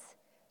of us,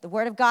 the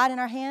Word of God in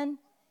our hand,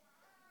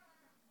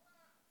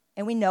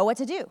 and we know what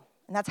to do,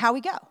 and that's how we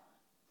go.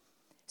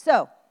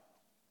 So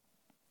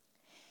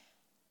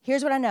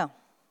here's what I know,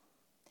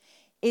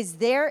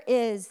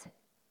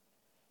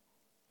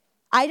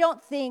 I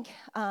don't think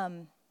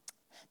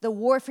the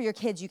war for your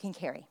kids you can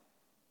carry,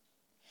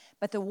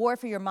 but the war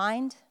for your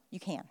mind, you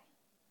can.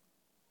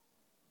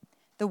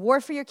 The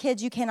war for your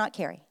kids you cannot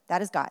carry.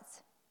 That is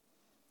God's.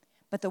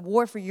 But the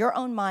war for your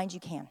own mind you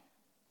can.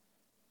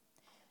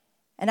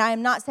 And I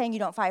am not saying you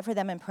don't fight for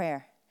them in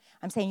prayer.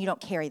 I'm saying you don't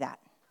carry that.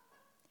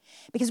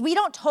 because we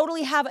don't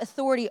totally have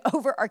authority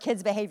over our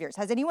kids' behaviors.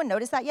 Has anyone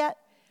noticed that yet?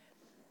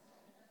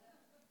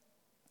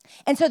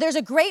 And so there's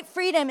a great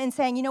freedom in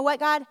saying, you know what,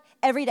 God,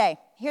 every day,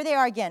 here they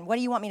are again. What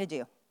do you want me to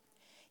do?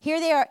 Here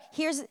they are.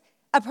 Here's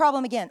a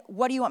problem again.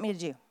 What do you want me to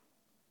do?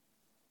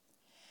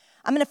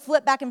 I'm going to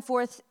flip back and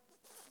forth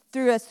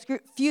through a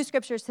few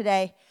scriptures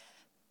today,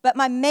 but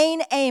my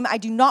main aim, I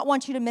do not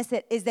want you to miss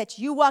it, is that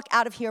you walk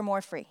out of here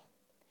more free.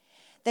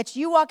 That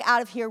you walk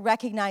out of here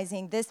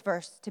recognizing this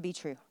verse to be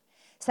true.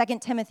 2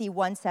 Timothy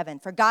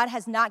 1:7, for God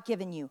has not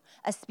given you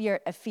a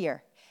spirit of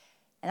fear.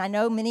 And I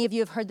know many of you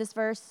have heard this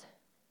verse,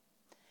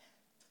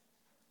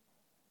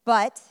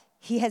 but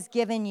he has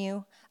given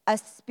you a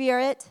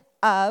spirit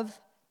of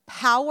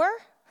power,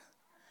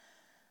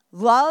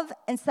 love,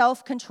 and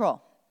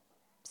self-control.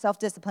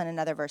 Self-discipline,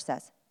 another verse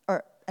says,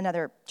 or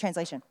another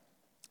translation.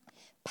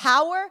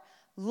 Power,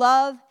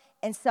 love,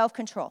 and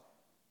self-control.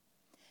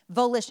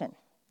 Volition,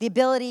 the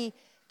ability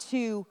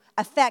to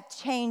affect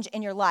change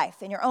in your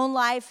life, in your own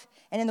life,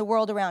 and in the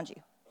world around you.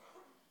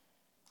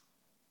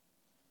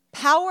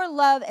 Power,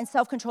 love, and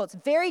self-control. It's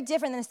very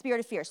different than the spirit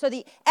of fear. So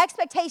the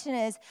expectation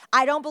is,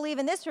 I don't believe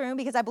in this room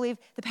because I believe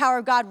the power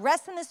of God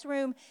rests in this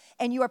room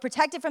and you are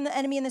protected from the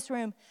enemy in this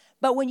room.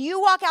 But when you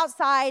walk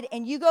outside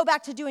and you go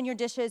back to doing your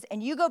dishes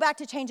and you go back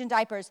to changing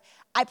diapers,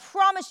 I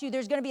promise you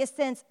there's going to be a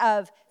sense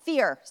of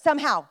fear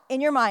somehow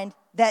in your mind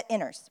that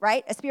enters,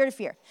 right? A spirit of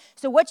fear.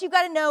 So what you've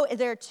got to know is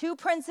there are two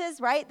princes,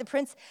 right? The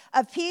prince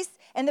of peace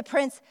and the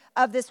prince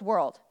of this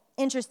world.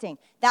 Interesting.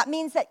 That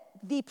means that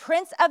the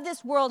prince of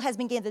this world has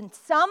been given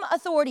some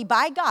authority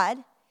by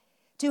God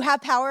to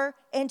have power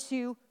and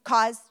to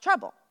cause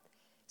trouble.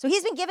 So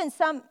he's been given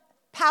some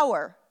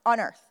power on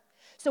earth.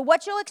 So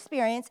what you'll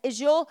experience is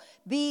you'll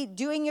be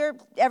doing your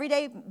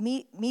everyday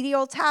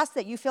menial tasks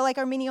that you feel like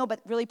are menial but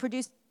really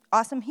produce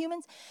awesome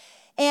humans.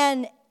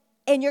 And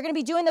you're going to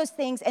be doing those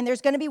things, and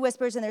there's going to be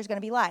whispers and there's going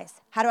to be lies.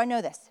 How do I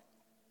know this?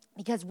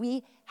 Because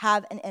we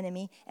have an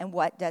enemy, and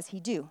what does he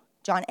do?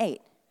 John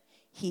 8,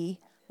 he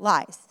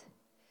lies.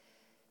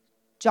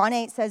 John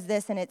 8 says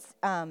this, and it's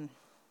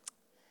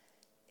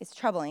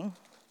troubling.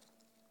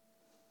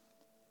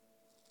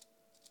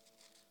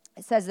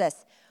 It says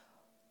this,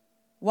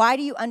 why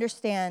do you not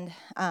understand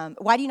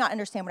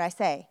what I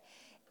say?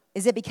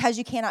 Is it because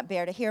you cannot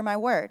bear to hear my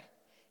word?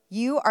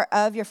 You are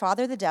of your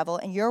father the devil,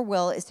 and your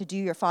will is to do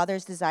your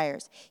father's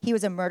desires. He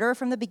was a murderer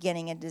from the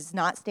beginning and does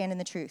not stand in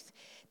the truth,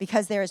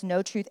 because there is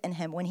no truth in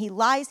him. When he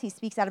lies, he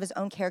speaks out of his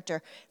own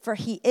character, for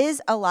he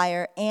is a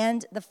liar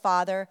and the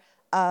father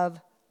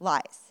of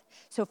lies.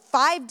 So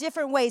 5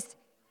 different ways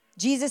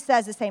Jesus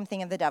says the same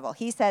thing of the devil.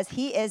 He says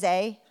he is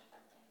a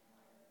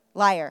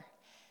liar.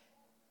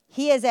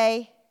 He is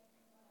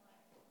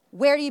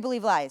where do you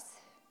believe lies?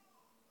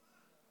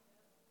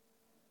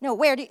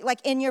 No,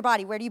 in your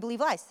body, where do you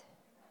believe lies?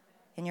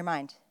 In your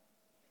mind.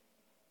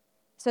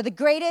 So the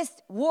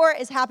greatest war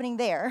is happening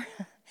there,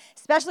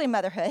 especially in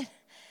motherhood.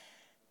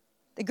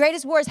 The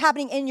greatest war is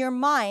happening in your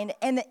mind,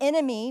 and the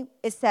enemy,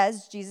 it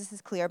says, Jesus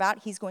is clear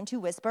about, he's going to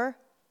whisper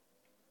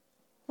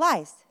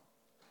lies.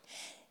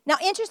 Now,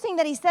 interesting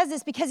that he says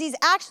this because he's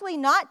actually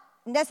not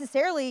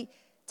necessarily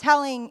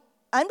telling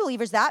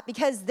unbelievers that,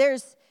 because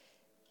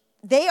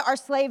they are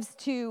slaves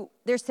to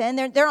their sin.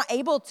 They're not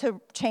able to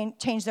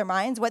change their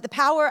minds. What the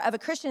power of a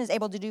Christian is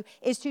able to do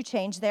is to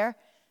change their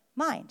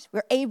mind.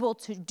 We're able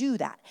to do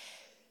that.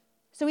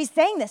 So he's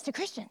saying this to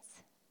Christians.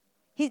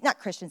 He's not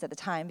Christians at the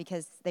time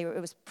because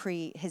it was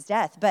pre his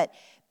death, but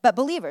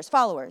believers,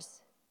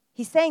 followers.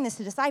 He's saying this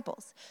to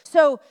disciples.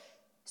 So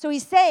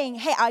he's saying,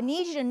 hey, I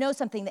need you to know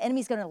something. The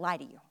enemy's going to lie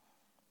to you.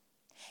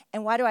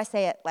 And why do I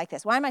say it like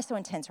this? Why am I so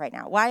intense right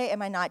now? Why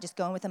am I not just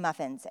going with the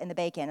muffins and the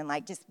bacon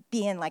and just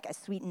being like a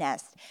sweet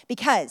nest?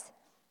 Because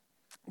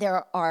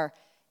there are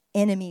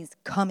enemies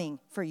coming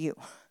for you.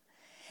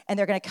 And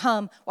they're going to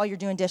come while you're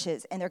doing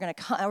dishes. And they're going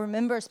to come. I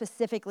remember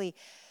specifically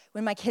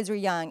when my kids were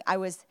young, I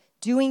was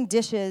doing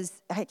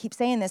dishes. I keep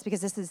saying this because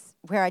this is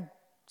where I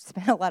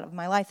spent a lot of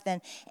my life then.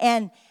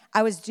 And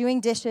I was doing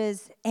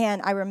dishes,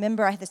 and I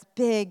remember I had this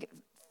big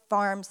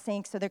farm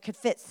sink, so there could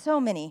fit so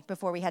many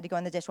before we had to go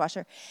in the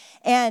dishwasher.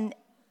 And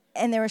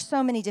there were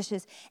so many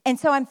dishes. And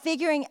so I'm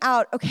figuring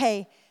out,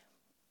 okay,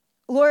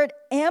 Lord,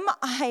 am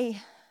I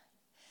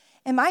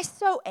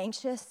so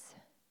anxious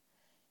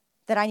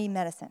that I need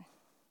medicine?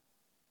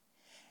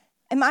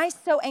 Am I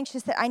so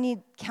anxious that I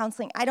need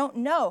counseling? I don't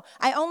know.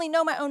 I only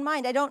know my own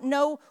mind. I don't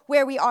know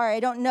where we are. I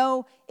don't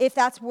know if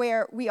that's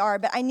where we are,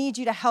 but I need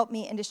you to help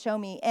me and to show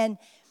me. And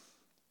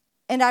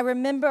I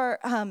remember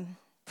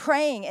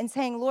praying and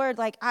saying, Lord,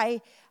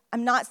 I'm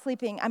not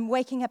sleeping. I'm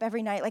waking up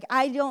every night.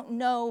 I don't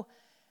know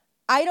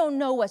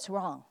what's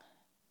wrong.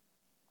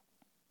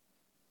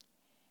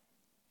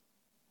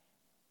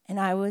 And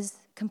I was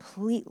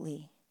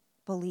completely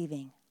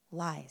believing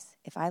lies.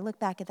 If I look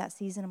back at that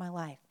season of my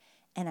life,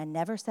 and I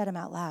never said them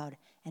out loud,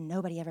 and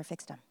nobody ever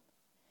fixed them.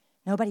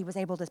 Nobody was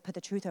able to put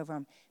the truth over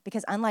them,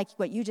 because unlike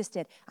what you just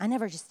did, I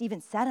never just even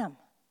said them.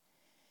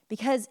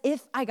 Because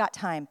if I got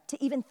time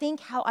to even think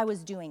how I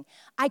was doing,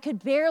 I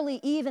could barely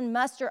even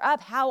muster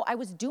up how I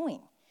was doing.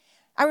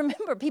 I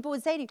remember people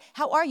would say to you,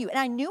 how are you? And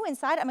I knew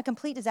inside I'm a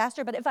complete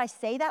disaster, but if I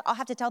say that, I'll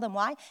have to tell them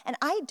why. And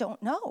I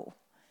don't know.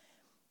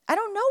 I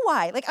don't know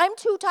why. Like, I'm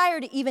too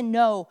tired to even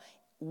know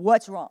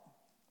what's wrong.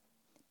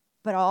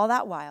 But all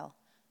that while,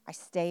 I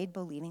stayed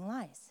believing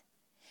lies.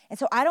 And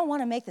so I don't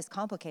want to make this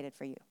complicated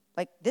for you.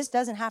 Like, this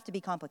doesn't have to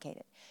be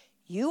complicated.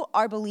 You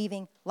are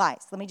believing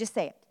lies. Let me just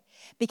say it.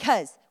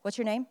 Because, what's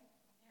your name?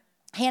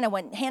 Hannah.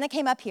 When Hannah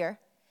came up here,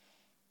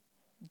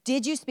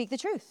 did you speak the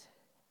truth?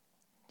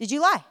 Did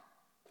you lie?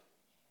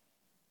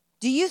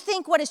 Do you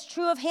think what is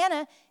true of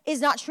Hannah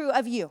is not true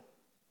of you?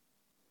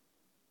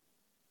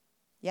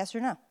 Yes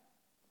or no?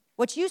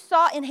 What you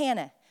saw in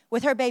Hannah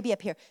with her baby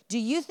up here, do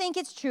you think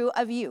it's true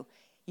of you?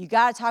 You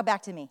got to talk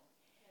back to me.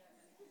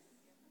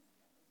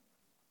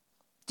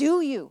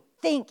 Do you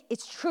think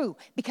it's true?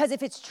 Because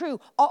if it's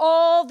true,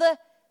 all the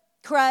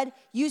crud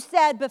you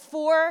said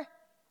before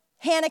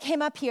Hannah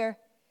came up here,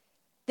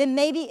 then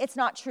maybe it's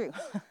not true.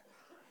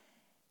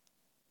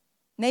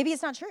 Maybe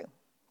it's not true.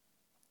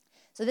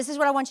 So this is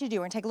what I want you to do.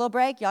 We're going to take a little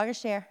break. Y'all are going to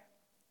share.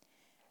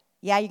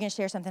 Yeah, you're going to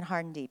share something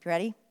hard and deep. You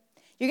ready?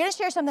 You're going to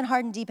share something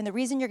hard and deep, and the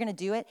reason you're going to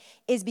do it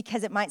is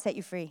because it might set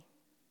you free.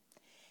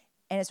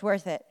 And it's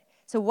worth it.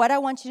 So what I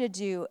want you to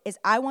do is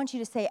I want you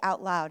to say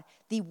out loud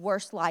the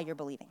worst lie you're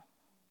believing.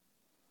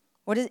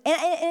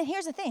 And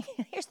here's the thing.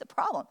 Here's the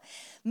problem.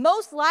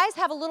 Most lies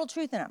have a little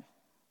truth in them,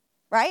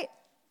 right?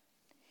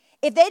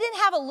 If they didn't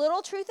have a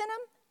little truth in them,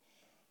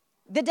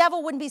 the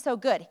devil wouldn't be so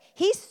good.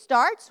 He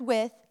starts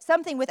with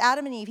something with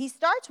Adam and Eve. He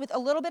starts with a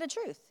little bit of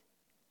truth.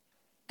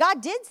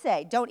 God did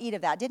say, don't eat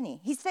of that, didn't he?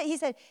 He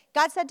said,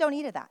 God said, don't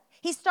eat of that.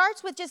 He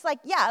starts with just like,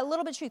 yeah, a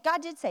little bit of truth.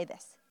 God did say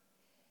this.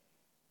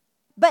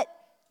 But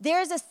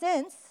there's a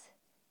sense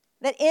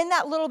that in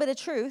that little bit of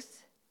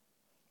truth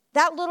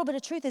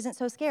isn't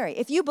so scary.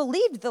 If you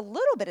believed the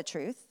little bit of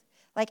truth,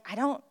 like, I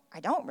don't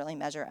really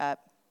measure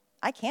up.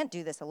 I can't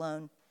do this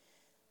alone.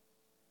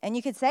 And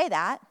you could say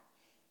that.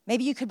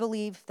 Maybe you could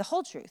believe the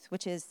whole truth,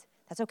 which is,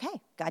 that's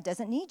okay. God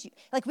doesn't need you.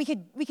 Like, we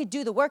could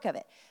do the work of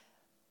it.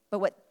 But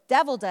what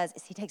devil does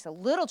is he takes a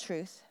little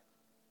truth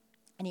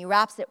and he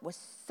wraps it with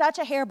such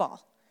a hairball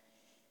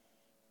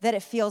that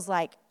it feels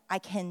like I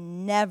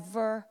can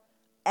never,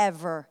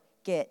 ever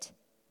get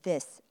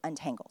this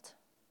untangled.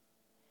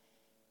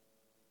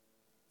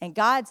 And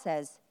God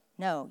says,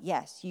 no,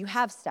 yes, you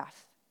have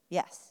stuff.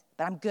 Yes,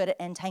 but I'm good at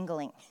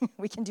untangling.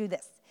 We can do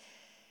this.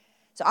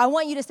 So I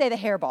want you to say the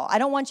hairball. I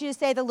don't want you to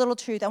say the little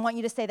truth. I want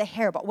you to say the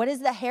hairball. What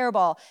is the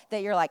hairball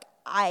that you're like,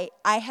 I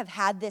have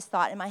had this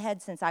thought in my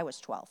head since I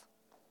was 12.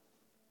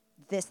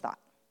 This thought.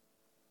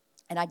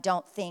 And I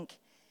don't think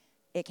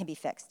it can be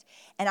fixed.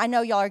 And I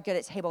know y'all are good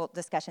at table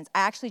discussions.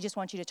 I actually just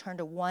want you to turn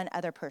to one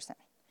other person.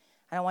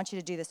 I don't want you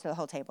to do this to the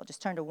whole table.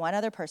 Just turn to one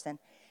other person.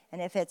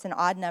 And if it's an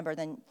odd number,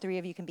 then 3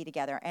 of you can be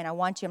together. And I'm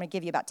going to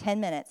give you about 10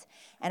 minutes.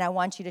 And I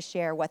want you to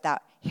share what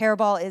that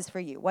hairball is for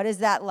you. What is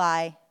that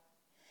lie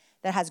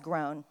that has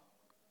grown?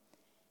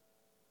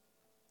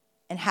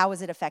 And how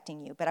is it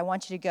affecting you? But I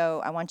want you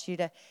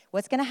to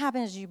what's going to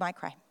happen is you might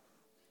cry.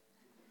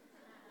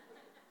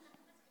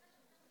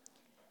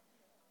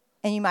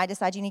 And you might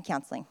decide you need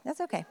counseling.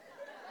 That's okay.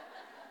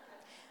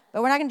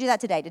 But we're not going to do that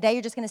today. Today,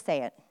 you're just going to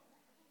say it.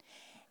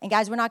 And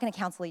guys, we're not going to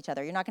counsel each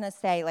other. You're not going to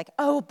say like,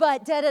 oh,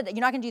 but da-da-da.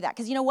 You're not going to do that.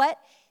 Because you know what?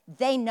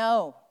 They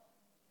know.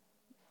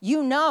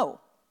 You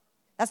know.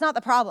 That's not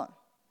the problem.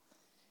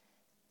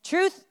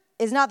 Truth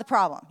is not the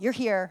problem. You're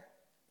here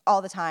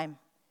all the time.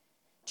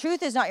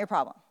 Truth is not your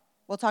problem.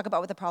 We'll talk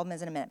about what the problem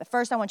is in a minute. But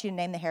first, I want you to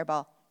name the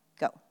hairball.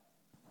 Go.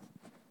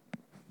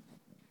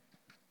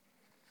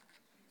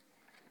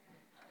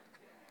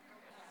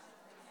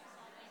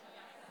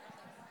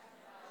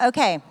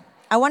 Okay.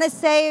 I want to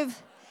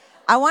save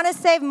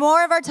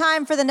more of our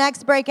time for the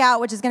next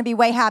breakout, which is going to be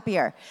way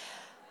happier.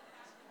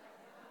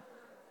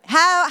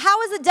 How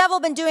has the devil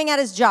been doing at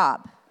his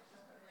job?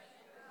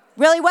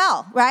 Really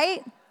well,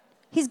 right?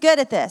 He's good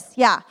at this,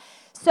 yeah.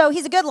 So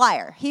he's a good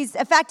liar. He's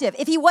effective.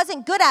 If he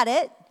wasn't good at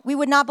it, we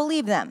would not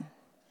believe them.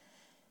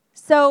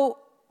 So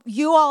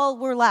you all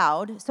were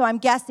loud, so I'm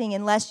guessing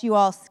unless you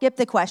all skip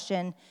the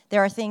question,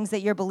 there are things that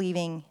you're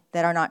believing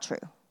that are not true.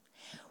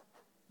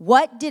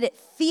 What did it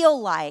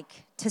feel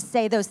like to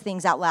say those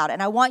things out loud?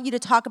 And I want you to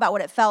talk about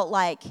what it felt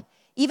like,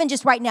 even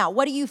just right now.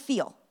 What do you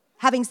feel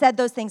having said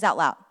those things out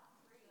loud?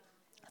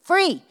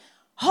 Free.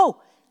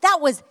 Oh, that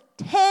was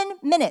 10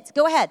 minutes.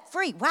 Go ahead.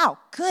 Free. Wow,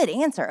 good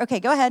answer.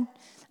 Okay, go ahead.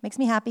 Makes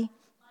me happy.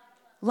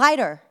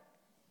 Lighter.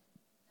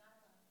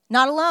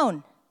 Not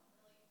alone.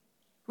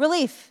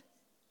 Relief.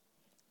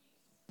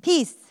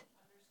 Peace.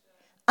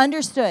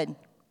 Understood.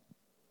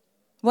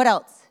 What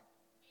else?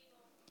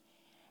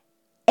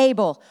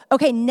 Able.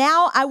 Okay,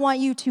 now I want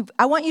you to,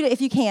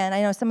 if you can,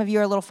 I know some of you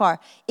are a little far.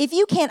 If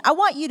you can, I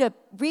want you to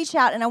reach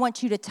out and I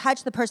want you to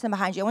touch the person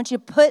behind you. I want you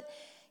to put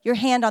your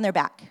hand on their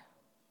back.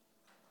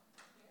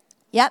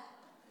 Yep.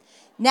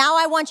 Now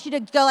I want you to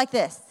go like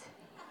this.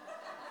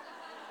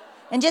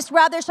 And just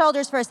rub their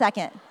shoulders for a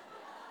second.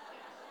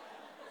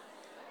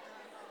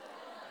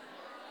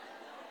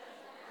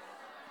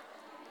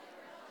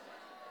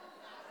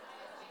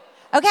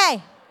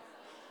 Okay.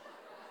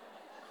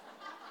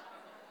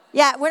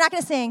 Yeah, we're not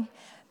going to sing.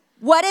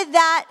 What did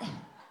that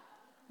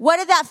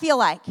feel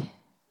like?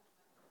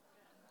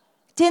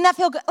 Didn't that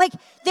feel good? Like,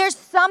 there's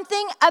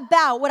something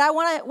about what I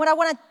want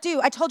to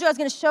do. I told you I was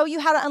going to show you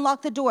how to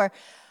unlock the door.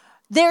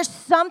 There's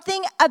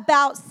something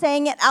about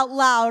saying it out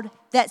loud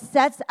that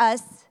sets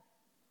us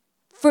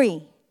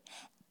free.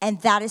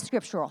 And that is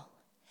scriptural.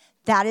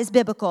 That is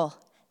biblical.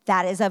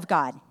 That is of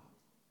God.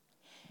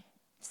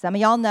 Some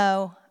of y'all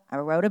know I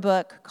wrote a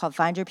book called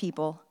Find Your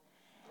People.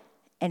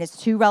 And it's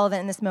too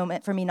relevant in this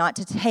moment for me not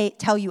to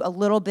tell you a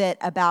little bit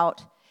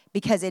about,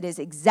 because it is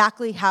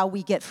exactly how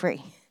we get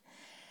free.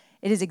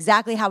 It is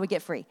exactly how we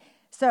get free.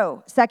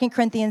 So, 2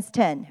 Corinthians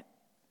 10.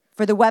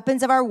 For the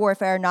weapons of our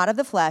warfare are not of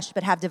the flesh,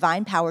 but have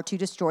divine power to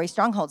destroy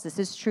strongholds. This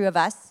is true of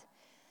us.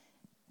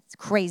 It's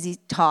crazy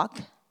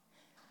talk.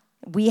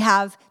 We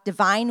have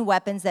divine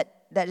weapons that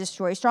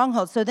destroy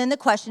strongholds. So then the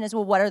question is,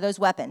 well, what are those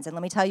weapons? And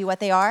let me tell you what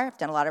they are. I've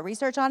done a lot of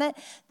research on it.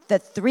 The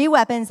 3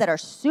 weapons that are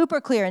super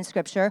clear in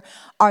Scripture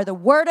are the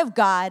Word of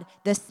God,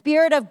 the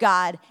Spirit of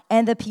God,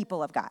 and the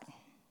people of God.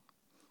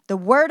 The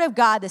Word of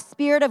God, the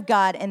Spirit of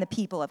God, and the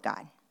people of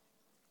God.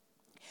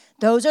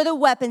 Those are the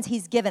weapons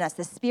he's given us.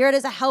 The Spirit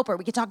is a helper.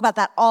 We could talk about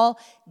that all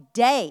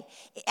day.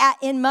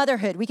 In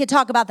motherhood, we could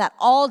talk about that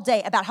all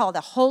day, about how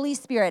the Holy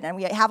Spirit, and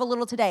we have a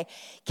little today,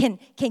 can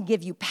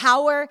give you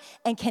power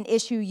and can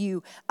issue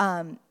you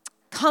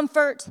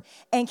comfort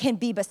and can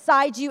be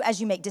beside you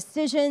as you make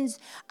decisions.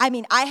 I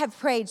mean, I have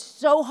prayed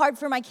so hard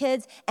for my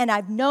kids, and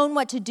I've known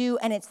what to do,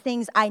 and it's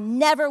things I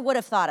never would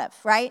have thought of,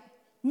 right?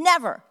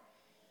 Never.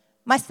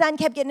 My son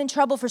kept getting in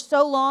trouble for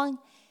so long,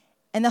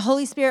 and the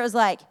Holy Spirit was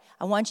like,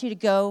 I want you to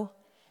go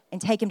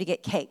and take him to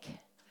get cake.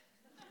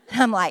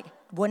 And I'm like,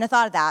 wouldn't have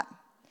thought of that.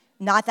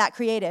 Not that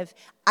creative.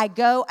 I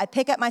go, I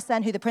pick up my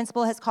son, who the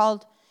principal has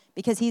called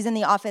because he's in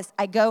the office.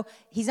 I go,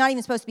 he's not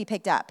even supposed to be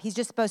picked up. He's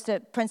just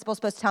principal's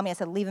supposed to tell me. I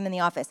said, leave him in the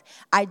office.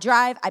 I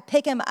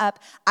pick him up.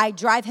 I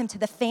drive him to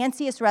the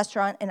fanciest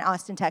restaurant in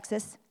Austin,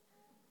 Texas.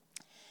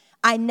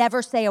 I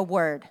never say a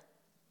word.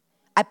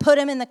 I put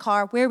him in the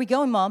car. Where are we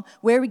going, Mom?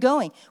 Where are we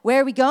going?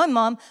 Where are we going,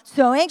 Mom?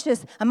 So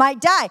anxious. I might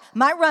die.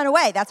 Might run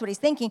away. That's what he's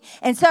thinking.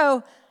 And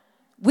so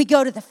we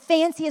go to the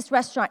fanciest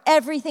restaurant.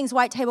 Everything's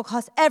white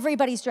tablecloths.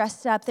 Everybody's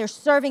dressed up. They're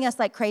serving us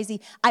like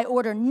crazy. I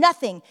order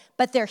nothing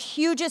but their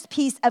hugest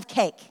piece of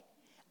cake.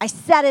 I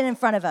set it in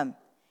front of him.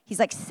 He's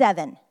like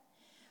 7.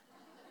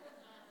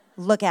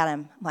 Look at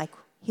him.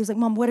 He was like,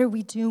 Mom, what are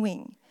we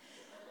doing?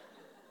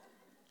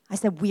 I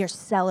said, we are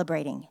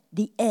celebrating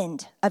the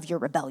end of your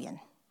rebellion.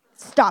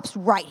 Stops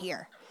right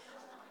here.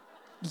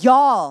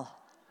 Y'all,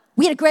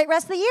 we had a great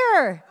rest of the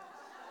year.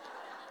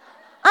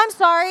 I'm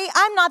sorry,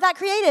 I'm not that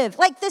creative.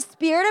 Like, the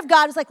Spirit of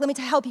God was like, let me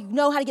help you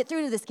know how to get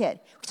through to this kid.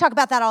 We can talk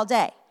about that all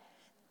day.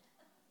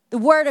 The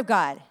Word of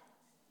God.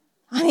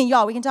 I mean,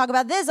 y'all, we can talk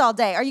about this all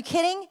day. Are you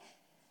kidding?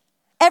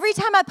 Every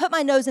time I put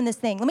my nose in this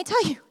thing, let me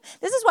tell you,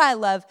 this is why I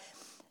love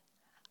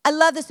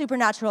the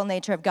supernatural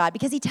nature of God,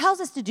 because he tells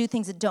us to do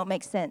things that don't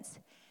make sense.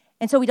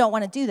 And so we don't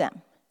want to do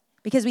them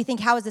because we think,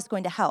 how is this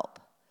going to help?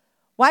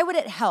 Why would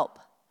it help?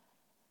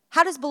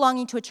 How does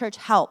belonging to a church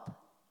help?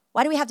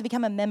 Why do we have to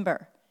become a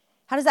member?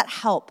 How does that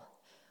help?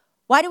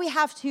 Why do we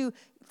have to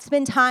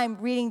spend time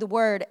reading the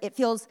Word? It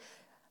feels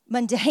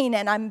mundane,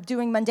 and I'm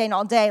doing mundane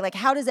all day. Like,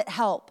 how does it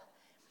help?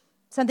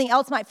 Something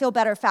else might feel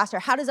better, faster.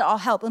 How does it all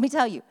help? Let me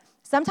tell you,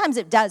 sometimes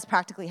it does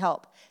practically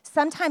help.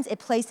 Sometimes it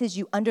places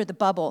you under the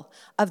bubble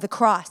of the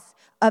cross,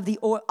 of the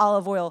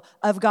olive oil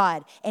of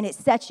God, and it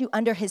sets you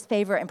under his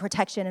favor and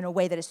protection in a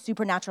way that is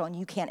supernatural and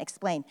you can't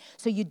explain.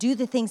 So you do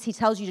the things he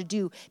tells you to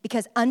do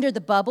because under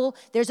the bubble,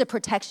 there's a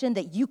protection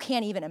that you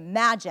can't even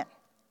imagine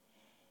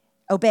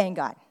obeying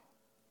God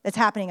that's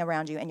happening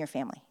around you and your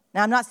family.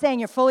 Now, I'm not saying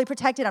you're fully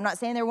protected. I'm not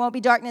saying there won't be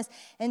darkness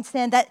and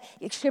sin. That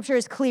Scripture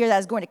is clear that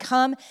is going to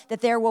come,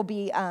 that there will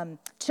be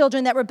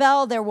children that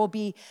rebel. There will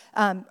be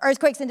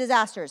earthquakes and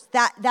disasters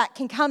that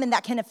can come and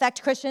that can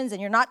affect Christians, and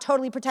you're not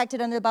totally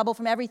protected under the bubble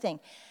from everything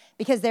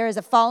because there is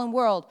a fallen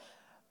world.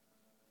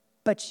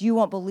 But you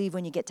won't believe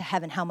when you get to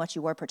heaven how much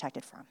you were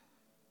protected from.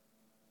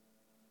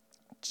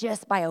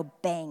 Just by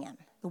obeying him,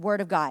 the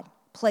Word of God.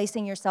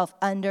 Placing yourself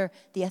under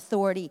the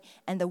authority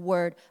and the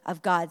Word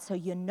of God so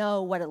you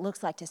know what it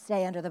looks like to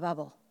stay under the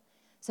bubble.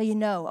 So you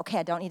know, okay,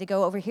 I don't need to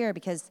go over here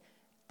because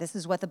this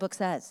is what the book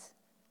says.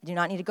 I do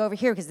not need to go over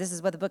here because this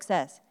is what the book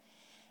says.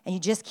 And you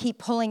just keep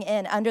pulling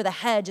in under the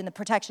hedge and the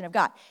protection of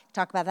God.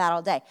 Talk about that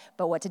all day.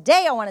 But what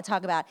today I want to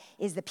talk about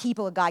is the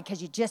people of God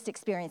because you just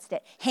experienced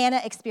it.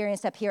 Hannah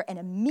experienced up here and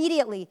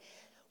immediately,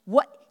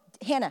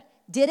 Hannah,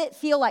 did it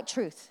feel like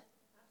truth?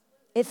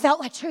 It felt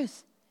like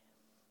truth.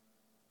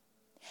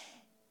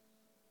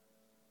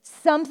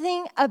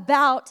 Something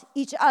about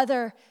each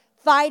other,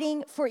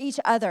 fighting for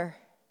each other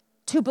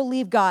to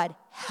believe God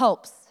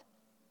helps.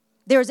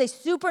 There is a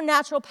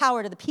supernatural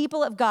power to the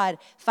people of God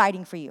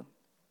fighting for you.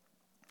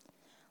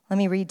 Let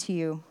me read to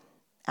you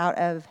out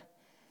of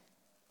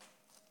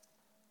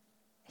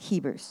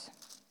Hebrews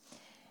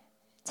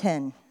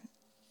 10.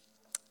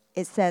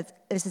 It says,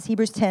 this is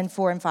Hebrews 10,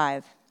 4 and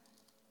 5.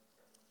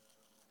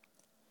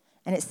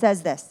 And it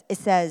says this. It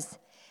says,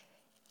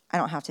 I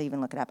don't have to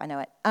even look it up. I know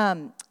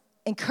it.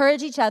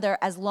 Encourage each other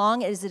as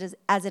long as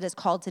it is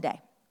called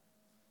today,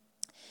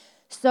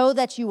 so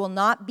that you will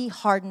not be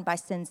hardened by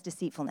sin's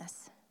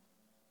deceitfulness.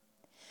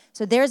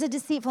 So there's a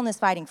deceitfulness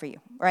fighting for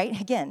you, right?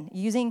 Again,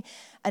 using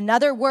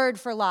another word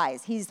for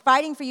lies. He's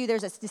fighting for you.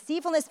 There's a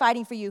deceitfulness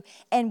fighting for you.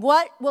 And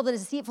what will the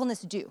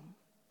deceitfulness do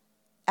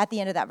at the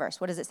end of that verse?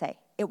 What does it say?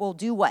 It will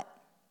do what?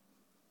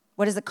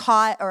 What is the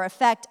cause or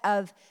effect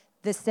of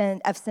the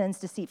sin's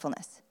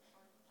deceitfulness?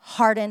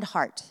 Hardened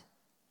heart.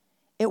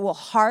 It will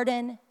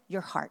harden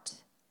your heart.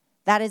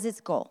 That is its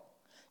goal,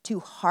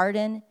 to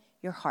harden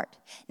your heart.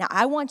 Now,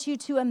 I want you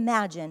to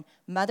imagine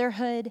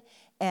motherhood,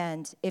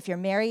 and if you're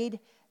married,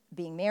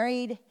 being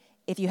married,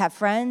 if you have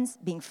friends,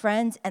 being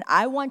friends, and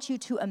I want you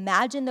to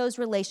imagine those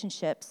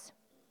relationships,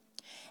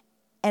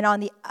 and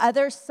on the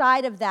other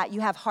side of that,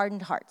 you have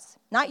hardened hearts.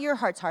 Not your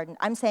heart's hardened.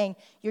 I'm saying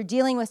you're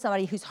dealing with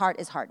somebody whose heart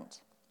is hardened.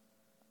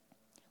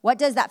 What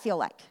does that feel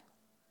like?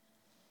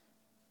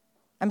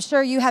 I'm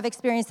sure you have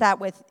experienced that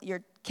with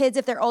your kids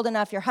if they're old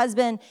enough, your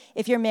husband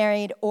if you're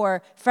married,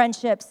 or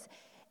friendships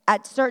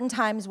at certain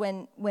times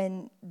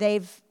when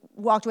they've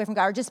walked away from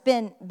God or just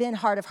been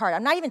hard of heart.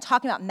 I'm not even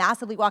talking about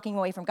massively walking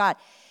away from God.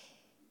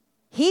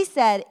 He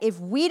said, if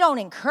we don't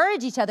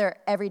encourage each other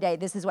every day,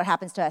 this is what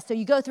happens to us. So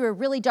you go through a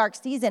really dark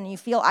season and you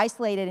feel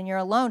isolated and you're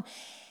alone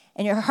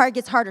and your heart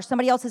gets hard or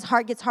somebody else's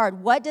heart gets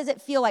hard. What does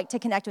it feel like to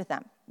connect with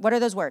them? What are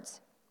those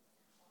words?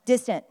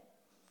 Distant,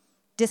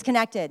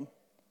 disconnected,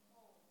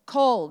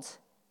 cold.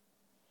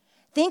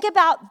 Think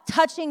about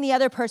touching the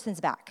other person's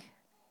back.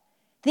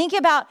 Think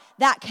about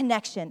that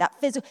connection, that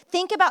physical.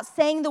 Think about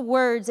saying the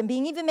words and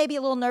being even maybe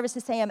a little nervous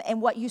to say them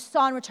and what you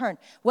saw in return.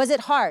 Was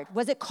it hard?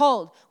 Was it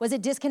cold? Was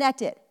it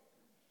disconnected?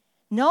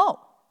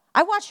 No.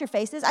 I watched your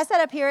faces. I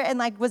sat up here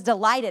and was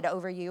delighted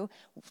over you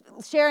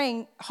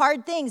sharing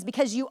hard things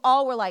because you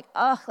all were like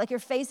your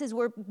faces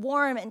were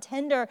warm and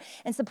tender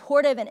and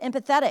supportive and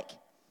empathetic.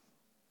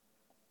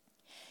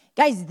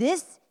 Guys,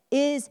 this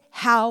is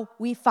how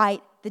we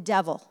fight the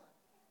devil.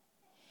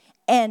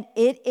 And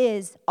it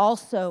is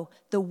also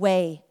the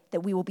way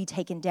that we will be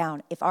taken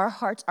down. If our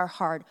hearts are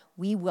hard,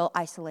 we will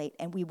isolate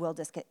and we will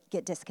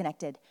get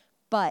disconnected.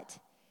 But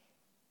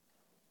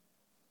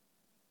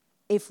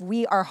if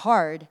we are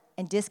hard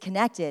and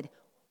disconnected,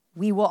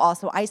 we will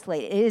also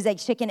isolate. It is a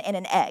chicken and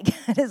an egg.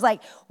 It is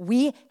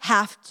we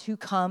have to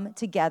come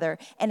together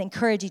and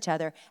encourage each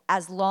other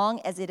as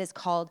long as it is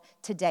called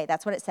today.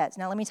 That's what it says.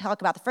 Now let me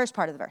talk about the first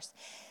part of the verse.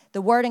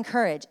 The word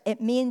encourage, it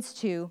means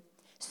to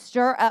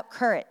stir up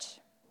courage.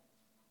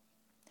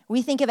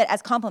 We think of it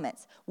as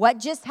compliments. What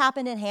just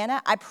happened in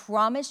Hannah, I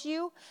promise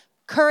you,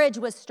 courage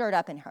was stirred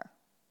up in her.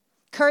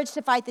 Courage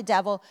to fight the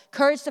devil,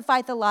 courage to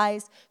fight the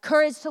lies,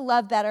 courage to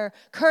love better,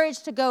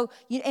 courage to go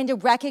and to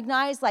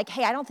recognize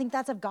hey, I don't think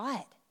that's of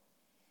God.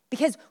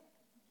 Because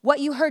what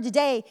you heard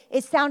today,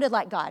 it sounded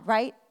like God,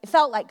 right? It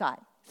felt like God,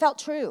 it felt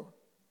true.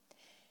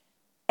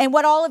 And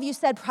what all of you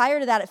said prior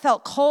to that, it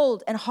felt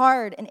cold and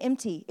hard and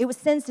empty. It was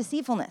sin's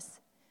deceitfulness.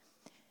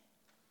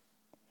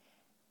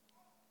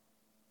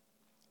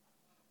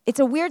 It's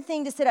a weird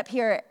thing to sit up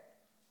here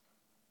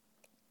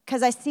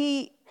because I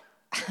see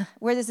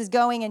where this is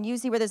going and you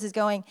see where this is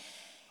going,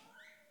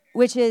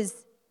 which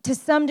is to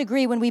some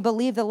degree when we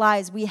believe the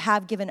lies, we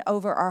have given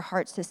over our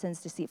hearts to sin's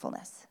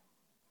deceitfulness.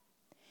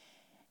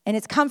 And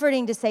it's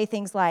comforting to say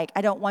things like,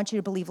 I don't want you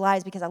to believe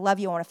lies because I love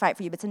you, I want to fight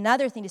for you. But it's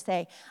another thing to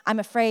say, I'm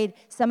afraid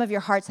some of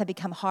your hearts have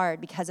become hard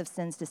because of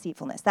sin's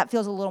deceitfulness. That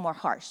feels a little more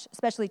harsh,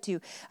 especially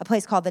to a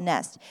place called The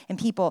Nest and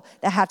people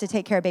that have to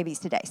take care of babies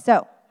today.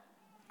 So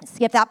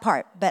skip that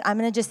part, but I'm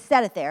going to just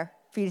set it there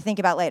for you to think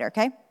about later,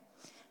 okay?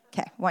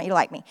 Okay, I want you to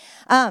like me.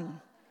 But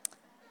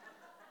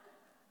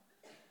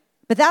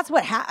that's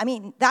what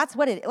that's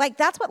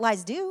what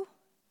lies do.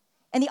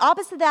 And the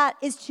opposite of that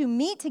is to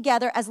meet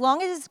together as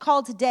long as it's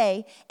called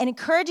today and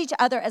encourage each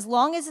other as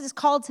long as it is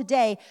called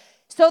today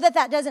so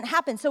that doesn't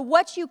happen. So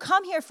what you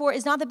come here for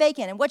is not the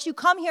bacon, and what you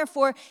come here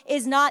for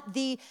is not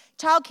the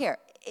childcare.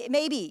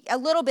 Maybe a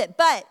little bit,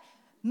 but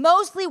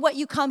mostly what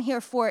you come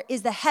here for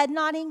is the head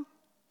nodding.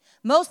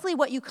 Mostly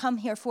what you come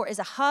here for is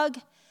a hug.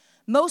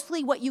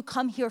 Mostly what you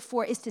come here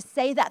for is to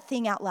say that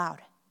thing out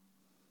loud.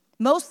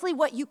 Mostly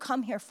what you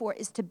come here for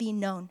is to be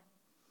known.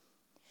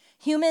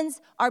 Humans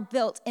are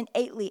built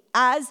innately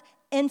as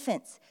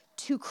infants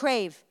to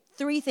crave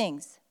three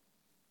things: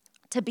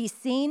 to be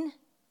seen,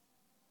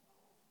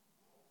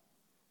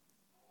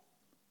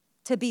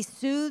 to be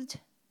soothed,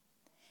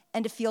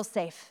 and to feel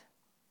safe.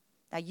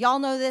 Now, y'all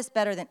know this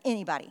better than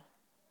anybody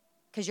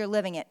because you're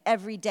living it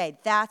every day.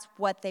 That's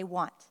what they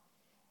want.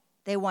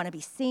 They want to be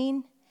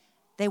seen,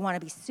 they want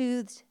to be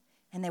soothed,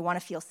 and they want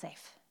to feel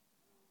safe.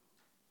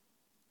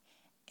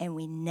 And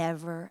we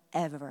never,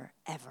 ever,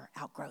 ever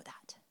outgrow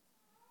that.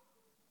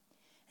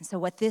 And so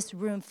what this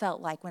room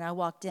felt like when I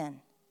walked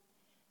in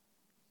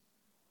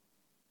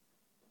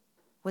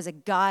was a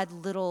God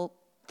little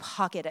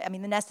pocket. I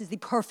mean, the Nest is the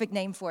perfect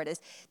name for it.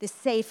 It's this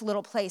safe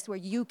little place where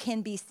you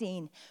can be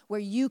seen, where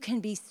you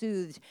can be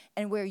soothed,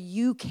 and where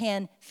you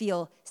can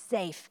feel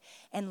safe.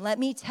 And let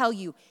me tell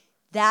you,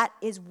 that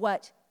is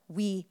what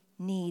we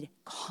need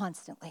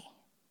constantly.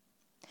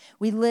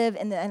 We live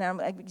in and I'm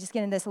just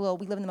getting this a little,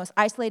 we live in the most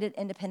isolated,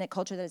 independent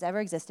culture that has ever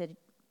existed.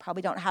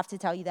 Probably don't have to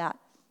tell you that.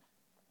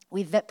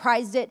 We've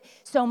prized it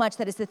so much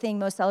that it's the thing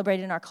most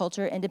celebrated in our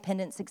culture: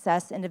 independent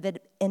success,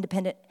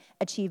 independent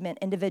achievement,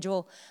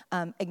 individual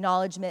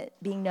acknowledgement,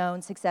 being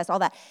known, success, all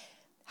that.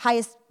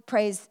 Highest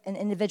praise, an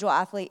individual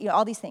athlete,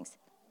 all these things.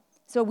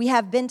 So we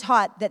have been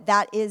taught that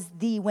that is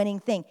the winning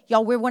thing.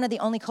 Y'all, we're one of the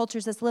only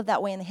cultures that's lived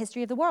that way in the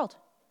history of the world.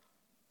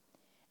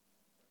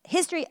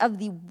 History of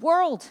the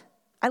world.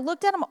 I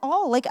looked at them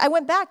all. Like, I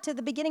went back to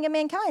the beginning of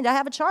mankind. I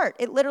have a chart.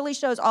 It literally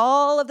shows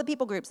all of the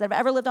people groups that have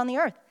ever lived on the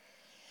earth.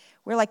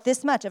 We're like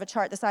this much of a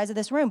chart the size of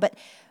this room.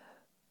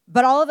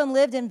 But all of them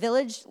lived in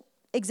village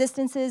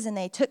existences, and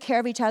they took care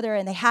of each other,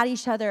 and they had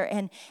each other,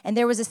 and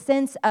there was a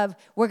sense of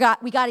we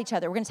got each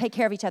other. We're going to take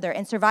care of each other.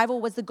 And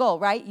survival was the goal,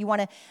 right? You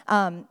want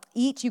to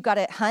eat. You got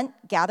to hunt,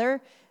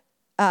 gather,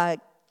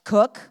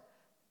 cook,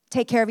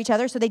 take care of each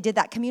other. So they did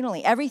that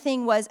communally.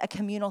 Everything was a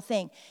communal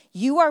thing.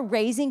 You are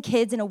raising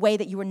kids in a way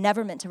that you were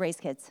never meant to raise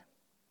kids.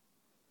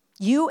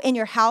 You in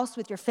your house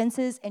with your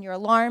fences and your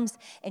alarms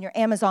and your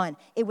Amazon,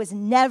 it was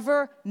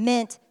never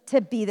meant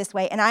to be this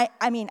way. And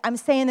I mean, I'm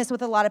saying this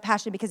with a lot of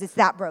passion because it's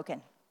that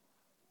broken.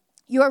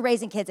 You are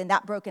raising kids in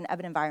that broken of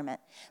an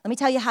environment. Let me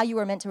tell you how you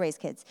were meant to raise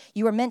kids.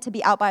 You were meant to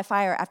be out by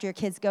fire after your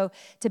kids go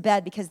to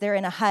bed because they're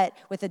in a hut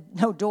with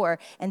no door,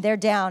 and they're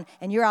down,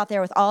 and you're out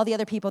there with all the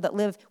other people that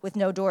live with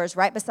no doors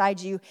right beside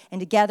you, and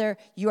together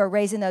you are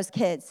raising those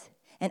kids.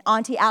 And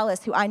Auntie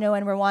Alice, who I know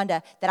in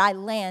Rwanda, that I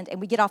land,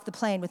 and we get off the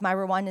plane with my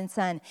Rwandan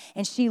son,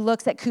 and she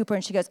looks at Cooper,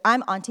 and she goes,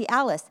 "I'm Auntie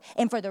Alice."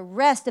 And for the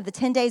rest of the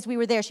 10 days we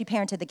were there, she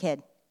parented the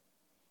kid.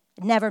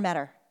 Never met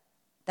her.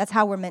 That's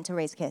how we're meant to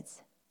raise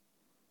kids.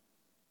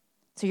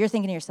 So you're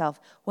thinking to yourself,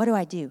 what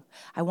do?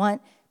 I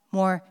want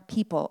more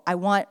people. I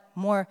want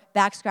more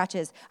back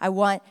scratches. I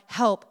want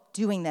help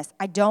doing this.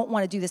 I don't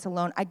want to do this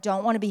alone. I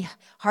don't want to be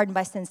hardened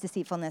by sin's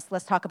deceitfulness.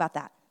 Let's talk about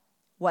that.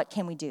 What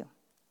can we do?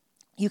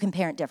 You can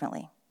parent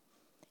differently.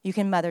 You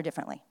can mother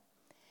differently.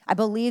 I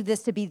believe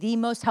this to be the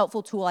most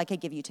helpful tool I could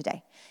give you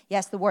today.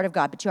 Yes, the Word of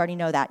God, but you already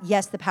know that.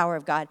 Yes, the power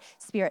of God,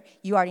 Spirit,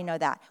 you already know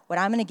that. What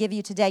I'm going to give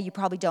you today, you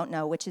probably don't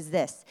know, which is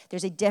this.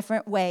 There's a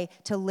different way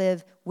to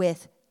live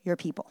with your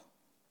people.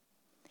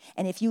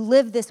 And if you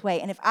live this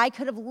way, and if I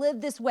could have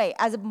lived this way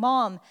as a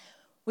mom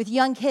with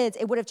young kids,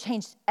 it would have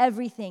changed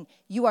everything.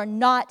 You are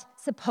not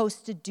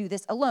supposed to do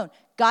this alone.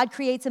 God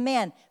creates a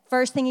man.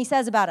 First thing he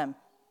says about him.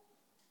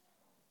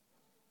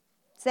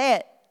 Say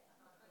it.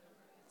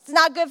 It's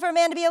not good for a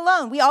man to be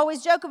alone. We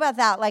always joke about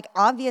that, like,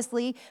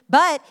 obviously.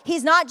 But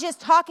he's not just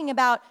talking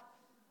about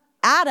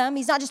Adam.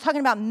 He's not just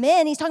talking about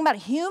men. He's talking about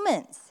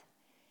humans.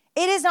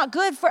 It is not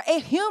good for a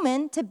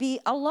human to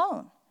be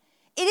alone.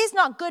 It is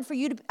not good for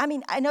you to,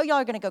 I know y'all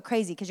are going to go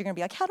crazy because you're going to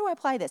be like, how do I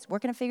apply this? We're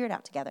going to figure it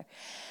out together.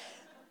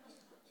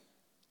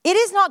 It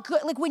is not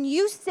good. Like, when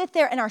you sit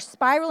there and are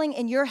spiraling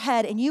in your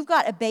head and you've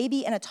got a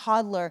baby and a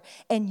toddler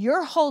and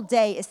your whole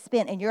day is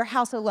spent in your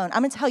house alone,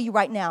 I'm going to tell you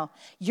right now,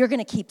 you're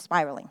going to keep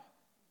spiraling.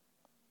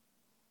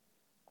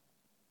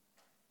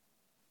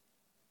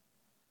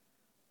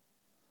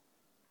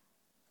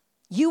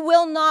 You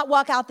will not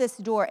walk out this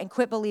door and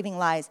quit believing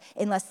lies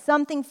unless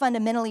something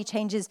fundamentally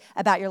changes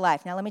about your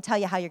life. Now, let me tell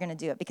you how you're going to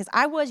do it, because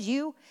I was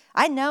you.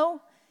 I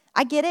know.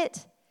 I get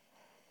it.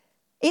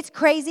 It's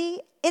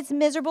crazy. It's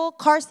miserable.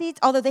 Car seats,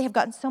 although they have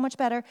gotten so much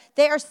better,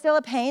 they are still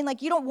a pain.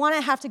 Like, you don't want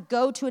to have to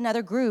go to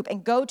another group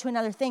and go to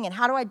another thing. And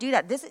how do I do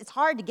that? It's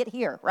hard to get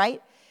here,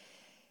 right?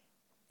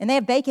 And they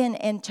have bacon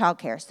and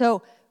childcare.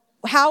 So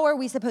how are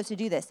we supposed to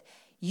do this?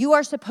 You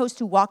are supposed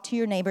to walk to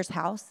your neighbor's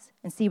house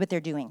and see what they're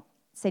doing.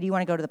 Say, do you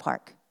want to go to the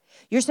park?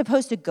 You're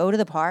supposed to go to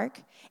the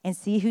park and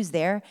see who's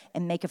there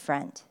and make a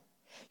friend.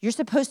 You're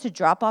supposed to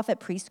drop off at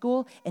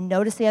preschool and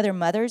notice the other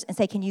mothers and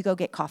say, can you go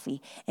get coffee?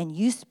 And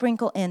you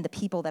sprinkle in the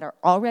people that are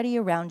already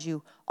around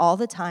you all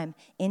the time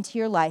into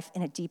your life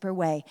in a deeper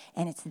way,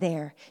 and it's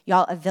there.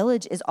 Y'all, a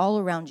village is all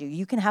around you.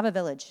 You can have a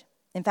village.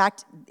 In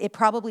fact, it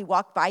probably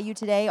walked by you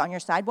today on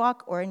your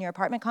sidewalk or in your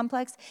apartment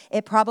complex.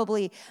 It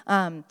probably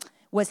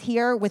was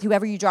here with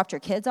whoever you dropped your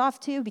kids off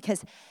to,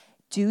 because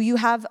do you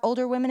have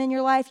older women in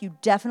your life? You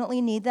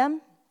definitely need them.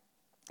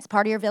 It's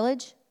part of your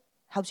village.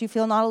 Helps you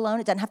feel not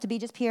alone. It doesn't have to be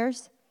just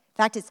peers. In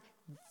fact, it's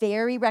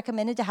very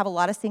recommended to have a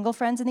lot of single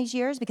friends in these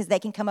years because they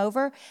can come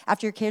over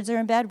after your kids are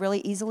in bed really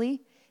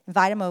easily.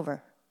 Invite them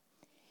over.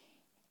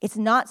 It's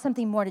not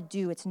something more to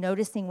do. It's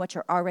noticing what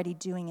you're already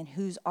doing and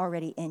who's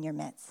already in your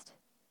midst,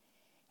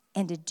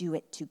 and to do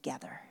it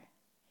together.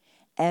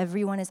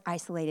 Everyone is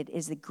isolated. It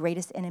is the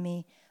greatest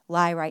enemy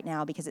lie right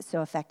now because it's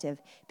so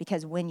effective.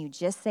 Because when you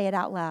just say it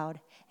out loud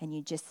and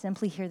you just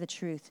simply hear the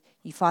truth,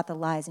 you fought the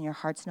lies and your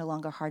heart's no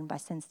longer hardened by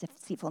sin's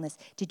deceitfulness.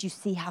 Did you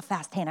see how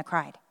fast Hannah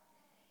cried?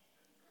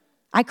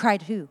 I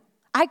cried who?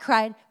 I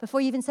cried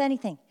before you even said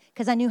anything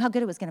because I knew how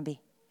good it was going to be.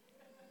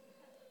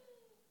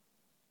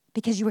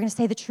 Because you were going to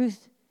say the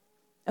truth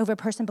over a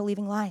person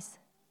believing lies.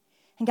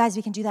 And guys,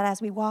 we can do that as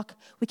we walk.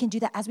 We can do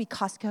that as we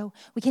Costco.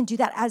 We can do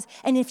that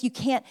and if you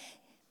can't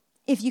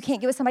if you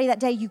can't get with somebody that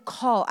day, you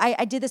call.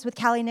 I did this with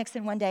Callie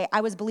Nixon one day.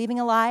 I was believing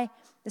a lie.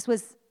 This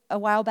was a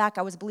while back.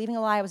 I was believing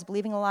a lie. I was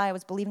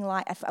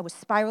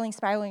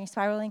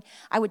spiraling.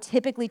 I would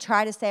typically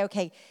try to say,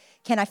 okay,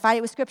 can I fight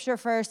it with scripture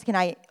first? Do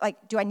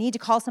I need to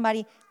call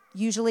somebody?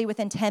 Usually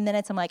within 10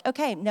 minutes, I'm like,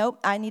 okay, nope,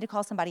 I need to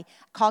call somebody.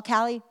 Call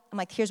Callie. I'm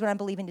like, here's what I'm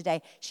believing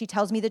today. She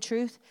tells me the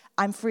truth.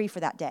 I'm free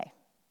for that day.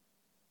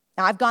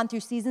 Now, I've gone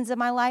through seasons of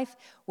my life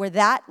where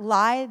that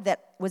lie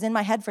that was in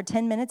my head for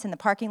 10 minutes in the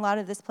parking lot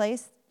of this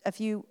place a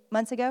few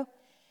months ago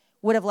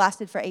would have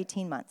lasted for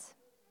 18 months.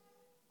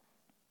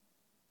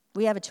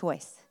 We have a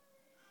choice.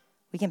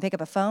 We can pick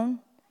up a phone.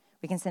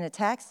 We can send a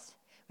text.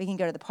 We can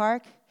go to the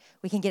park.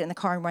 We can get in the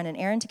car and run an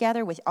errand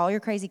together with all your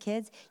crazy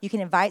kids. You can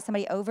invite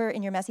somebody over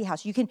in your messy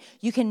house. You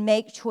can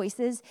make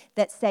choices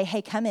that say,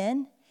 hey, come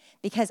in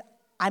because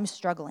I'm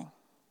struggling.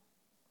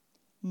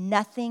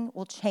 Nothing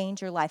will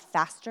change your life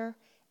faster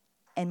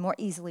and more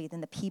easily than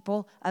the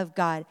people of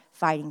God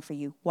fighting for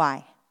you.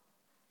 Why?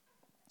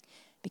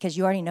 Because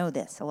you already know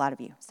this, a lot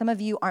of you. Some of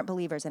you aren't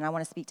believers, and I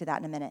want to speak to that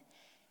in a minute.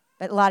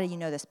 But a lot of you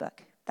know this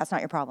book. That's not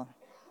your problem.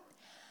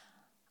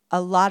 A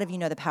lot of you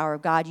know the power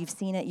of God. You've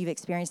seen it. You've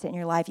experienced it in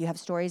your life. You have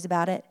stories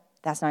about it.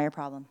 That's not your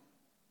problem.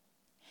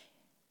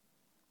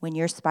 When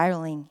you're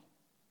spiraling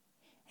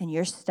and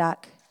you're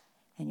stuck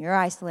and you're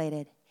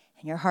isolated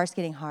and your heart's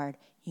getting hard,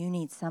 you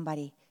need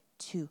somebody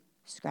to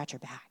scratch your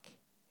back.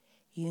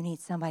 You need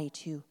somebody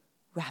to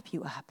wrap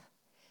you up.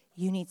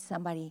 You need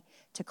somebody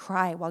to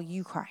cry while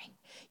you cry.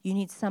 You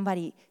need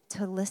somebody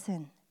to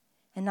listen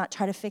and not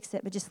try to fix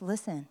it, but just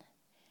listen.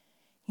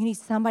 You need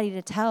somebody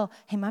to tell,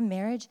 hey, my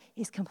marriage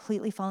is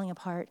completely falling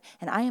apart,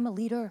 and I am a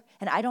leader,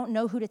 and I don't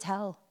know who to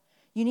tell.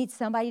 You need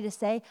somebody to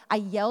say, I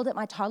yelled at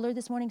my toddler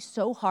this morning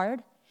so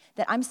hard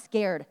that I'm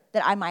scared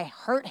that I might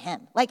hurt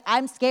him. Like,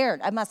 I'm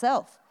scared of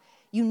myself.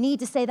 You need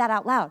to say that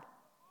out loud.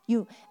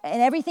 And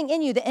everything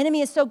in you, the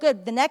enemy is so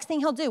good. The next thing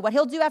he'll do, what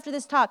he'll do after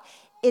this talk,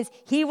 is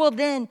he will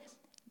then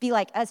be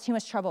like, that's too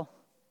much trouble.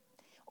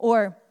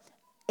 Or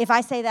if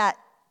I say that,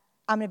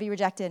 I'm going to be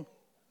rejected.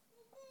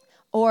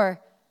 Or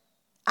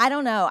I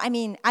don't know.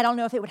 I don't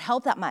know if it would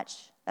help that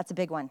much. That's a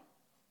big one.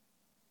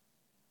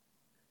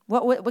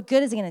 What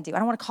good is it going to do? I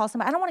don't want to call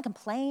somebody. I don't want to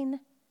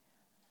complain.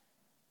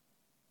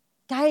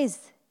 Guys,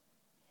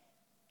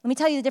 let me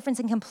tell you the difference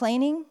in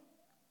complaining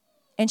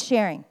and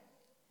sharing.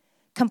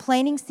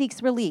 Complaining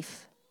seeks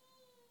relief.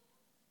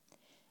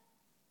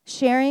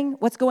 Sharing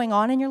what's going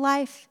on in your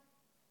life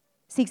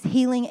seeks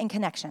healing and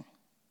connection.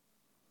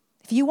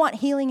 If you want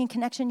healing and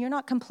connection, you're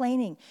not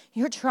complaining.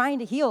 You're trying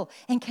to heal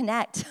and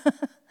connect.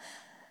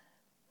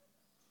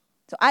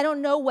 So I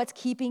don't know what's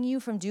keeping you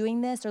from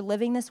doing this or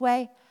living this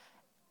way.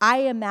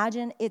 I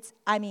imagine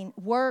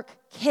work,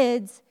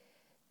 kids,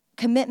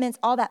 commitments,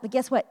 all that. But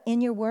guess what?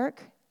 In your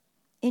work,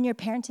 in your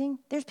parenting,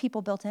 there's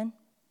people built in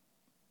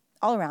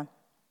all around.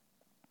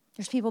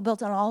 There's people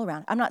built in all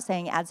around. I'm not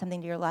saying add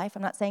something to your life.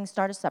 I'm not saying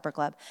start a supper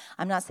club.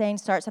 I'm not saying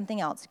start something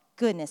else.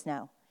 Goodness,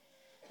 no.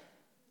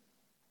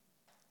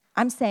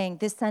 I'm saying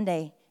this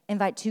Sunday,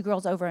 invite 2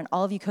 girls over and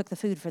all of you cook the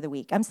food for the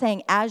week. I'm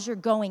saying as you're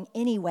going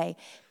anyway,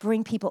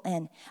 bring people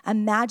in.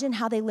 Imagine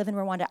how they live in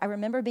Rwanda. I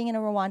remember being in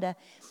Rwanda,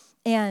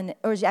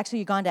 or actually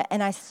Uganda,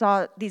 and I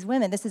saw these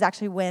women. This is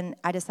actually when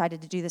I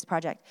decided to do this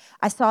project.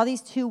 I saw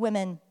these 2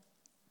 women,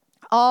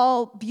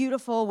 all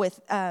beautiful with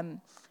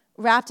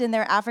wrapped in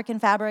their African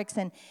fabrics,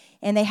 and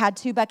they had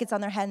 2 buckets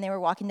on their head, and they were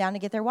walking down to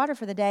get their water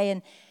for the day,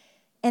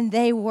 and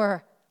they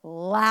were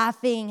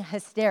laughing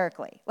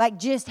hysterically, like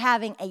just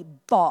having a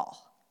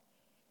ball.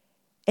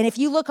 And if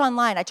you look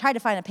online, I tried to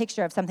find a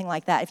picture of something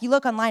like that. If you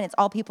look online, it's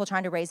all people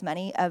trying to raise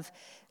money of,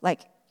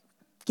 like,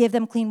 give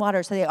them clean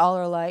water so they all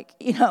are like,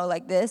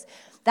 like this.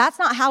 That's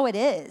not how it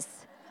is.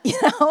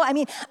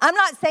 I'm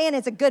not saying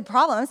it's a good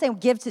problem. I'm saying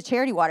give to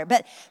charity water.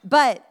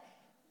 But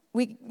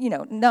we,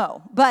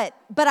 no. But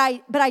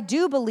I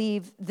do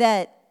believe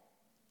that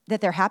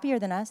they're happier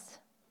than us.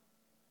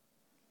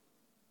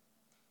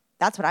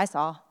 That's what I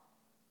saw.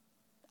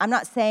 I'm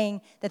not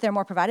saying that they're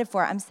more provided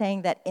for. I'm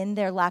saying that in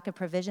their lack of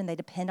provision, they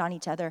depend on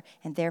each other,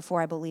 and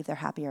therefore I believe they're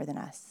happier than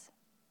us.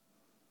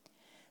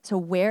 So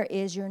where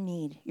is your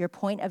need? Your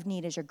point of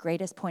need is your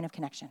greatest point of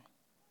connection.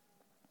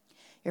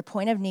 Your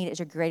point of need is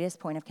your greatest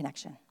point of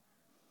connection.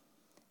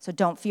 So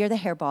don't fear the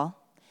hairball.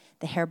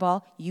 The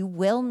hairball, you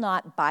will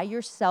not by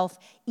yourself,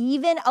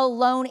 even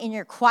alone in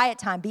your quiet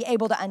time, be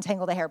able to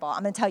untangle the hairball.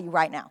 I'm going to tell you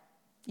right now.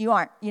 You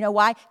aren't. You know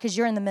why? Because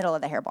you're in the middle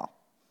of the hairball.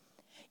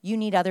 You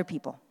need other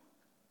people.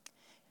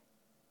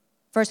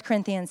 1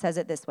 Corinthians says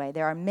it this way.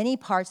 There are many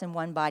parts in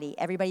one body.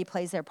 Everybody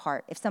plays their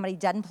part. If somebody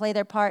doesn't play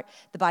their part,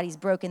 the body's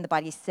broken, the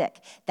body's sick.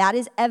 That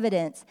is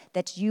evidence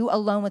that you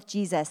alone with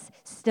Jesus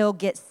still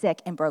get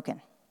sick and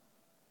broken.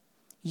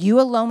 You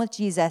alone with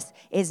Jesus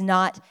is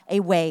not a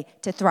way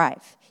to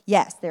thrive.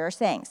 Yes, there are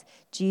sayings.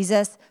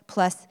 Jesus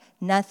plus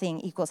nothing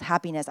equals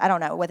happiness. I don't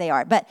know what they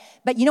are. But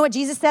you know what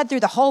Jesus said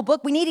through the whole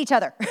book? We need each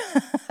other.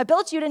 I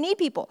built you to need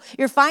people.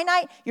 You're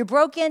finite. You're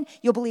broken.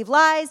 You'll believe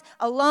lies.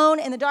 Alone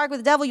in the dark with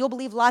the devil, you'll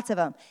believe lots of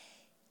them.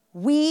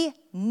 We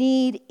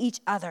need each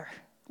other.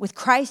 with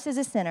Christ as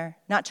a center,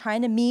 not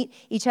trying to meet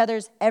each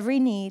other's every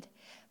need,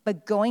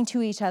 but going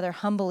to each other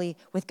humbly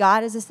with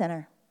God as a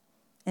center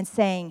and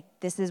saying,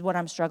 this is what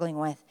I'm struggling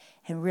with,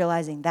 and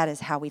realizing that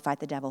is how we fight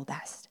the devil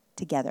best,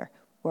 together.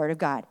 Word of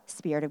God,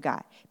 Spirit of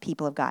God,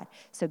 people of God.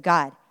 So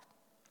God,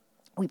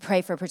 we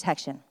pray for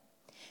protection.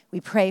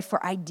 We pray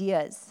for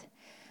ideas.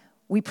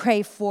 We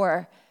pray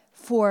for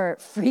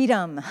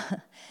freedom.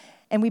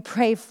 And we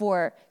pray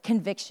for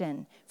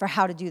conviction for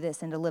how to do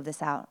this and to live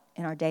this out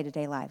in our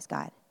day-to-day lives,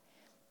 God.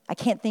 I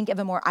can't think of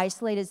a more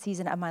isolated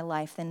season of my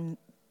life than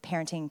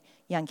parenting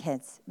young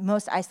kids.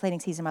 Most isolating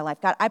season of my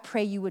life. God, I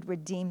pray you would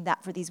redeem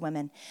that for these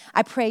women.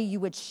 I pray you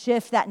would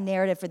shift that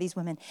narrative for these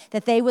women,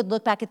 that they would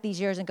look back at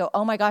these years and go,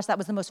 oh my gosh, that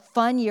was the most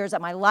fun years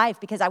of my life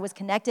because I was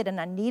connected and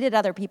I needed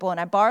other people and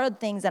I borrowed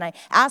things and I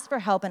asked for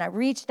help and I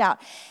reached out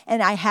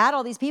and I had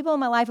all these people in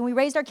my life and we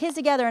raised our kids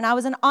together and I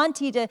was an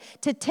auntie to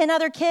 10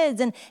 other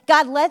kids. And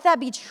God, let that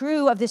be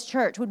true of this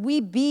church. Would we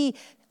be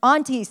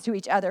aunties to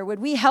each other? Would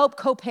we help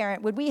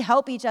co-parent? Would we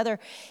help each other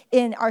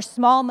in our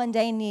small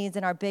mundane needs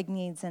and our big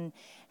needs? And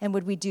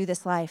would we do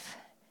this life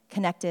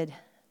connected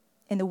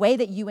in the way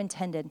that you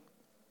intended,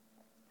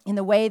 in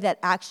the way that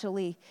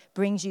actually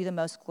brings you the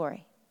most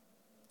glory?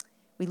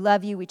 We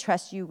love you. We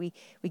trust you. We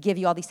give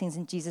you all these things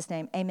in Jesus'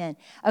 name. Amen.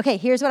 Okay,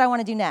 here's what I want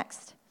to do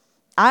next.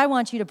 I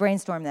want you to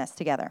brainstorm this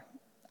together.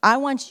 I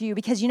want you,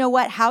 because you know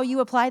what? How you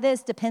apply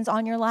this depends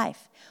on your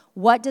life.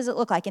 What does it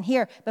look like? And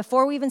here,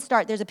 before we even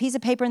start, there's a piece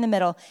of paper in the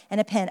middle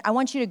and a pen. I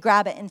want you to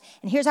grab it. And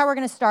here's how we're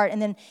going to start.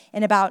 And then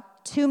in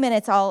about 2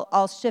 minutes,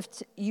 I'll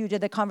shift you to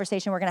the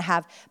conversation we're going to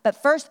have. But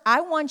first,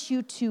 I want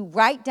you to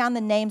write down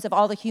the names of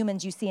all the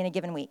humans you see in a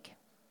given week.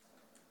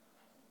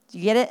 Do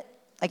you get it?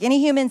 Like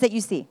any humans that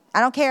you see. I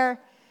don't care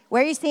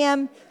where you see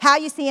them, how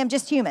you see them,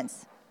 just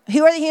humans.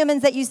 Who are the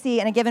humans that you see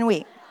in a given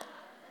week?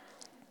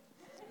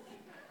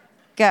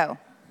 Go.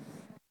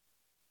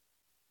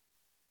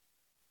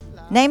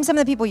 Name some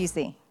of the people you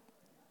see.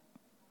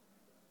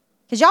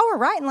 Because y'all were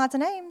writing lots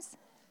of names.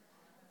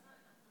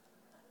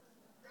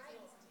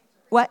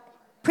 What?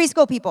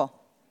 Preschool people.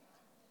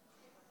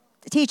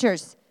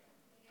 Teachers.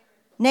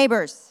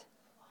 Neighbors.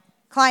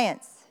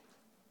 Clients.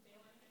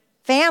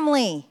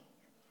 Family.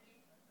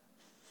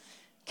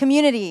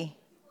 Community.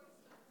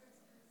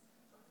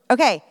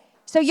 Okay,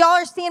 so y'all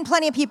are seeing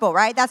plenty of people,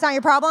 right? That's not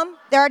your problem?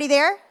 They're already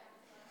there?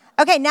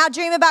 Okay, now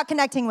dream about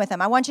connecting with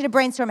them. I want you to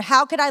brainstorm,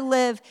 how could I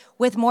live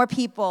with more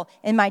people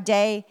in my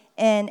day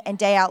in and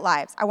day out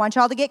lives? I want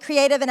y'all to get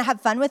creative and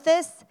have fun with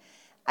this.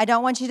 I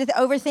don't want you to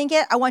overthink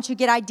it. I want you to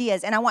get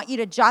ideas, and I want you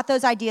to jot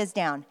those ideas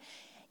down.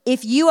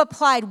 If you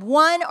applied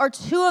 1 or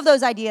 2 of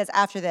those ideas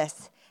after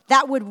this,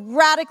 that would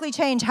radically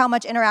change how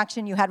much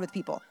interaction you had with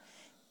people.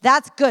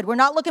 That's good. We're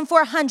not looking for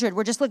 100.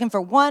 We're just looking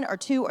for 1 or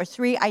 2 or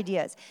 3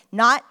 ideas.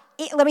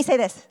 Let me say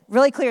this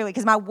really clearly,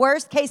 because my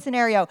worst case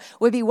scenario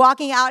would be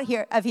walking out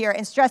of here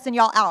and stressing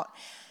y'all out.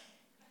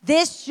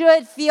 This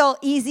should feel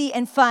easy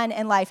and fun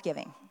and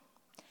life-giving.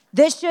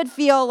 This should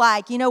feel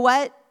like, you know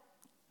what?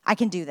 I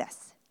can do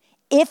this.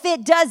 If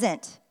it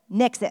doesn't,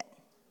 nix it,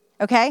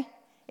 okay?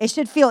 It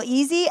should feel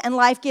easy and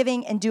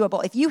life-giving and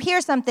doable. If you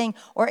hear something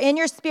or in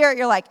your spirit,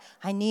 you're like,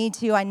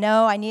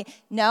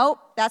 no,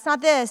 that's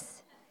not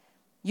this.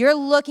 You're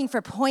looking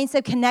for points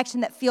of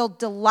connection that feel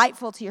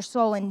delightful to your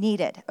soul and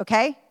needed,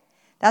 okay?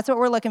 That's what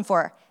we're looking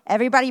for.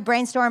 Everybody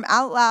brainstorm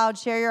out loud,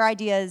 share your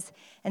ideas,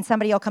 and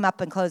somebody will come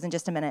up and close in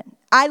just a minute.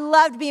 I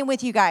loved being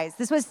with you guys.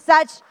 This was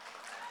such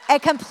a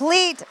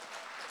complete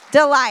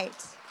delight.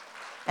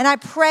 And I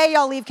pray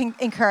y'all leave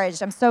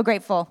encouraged. I'm so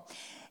grateful.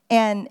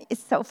 And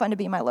it's so fun to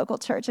be in my local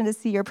church and to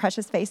see your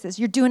precious faces.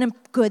 You're doing a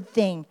good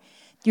thing.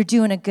 You're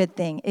doing a good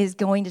thing. It is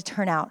going to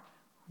turn out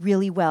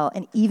really well.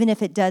 And even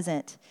if it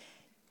doesn't,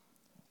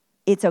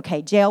 it's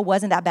okay. Jail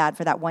wasn't that bad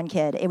for that one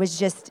kid. It was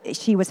just,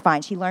 she was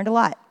fine. She learned a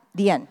lot.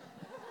 The end.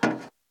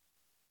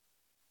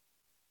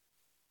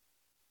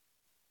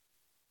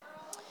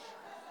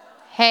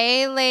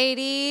 Hey,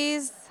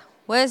 ladies.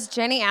 Was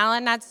Jenny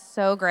Allen? That's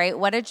so great.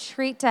 What a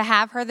treat to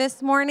have her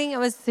this morning. It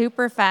was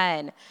super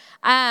fun.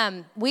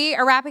 We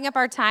are wrapping up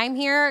our time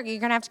here. You're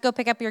going to have to go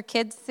pick up your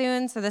kids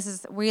soon. So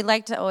we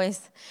like to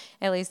always,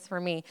 at least for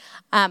me,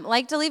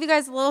 like to leave you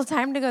guys a little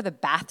time to go to the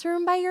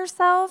bathroom by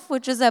yourself,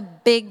 which is a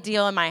big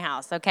deal in my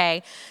house,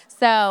 okay?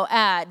 So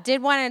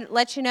did want to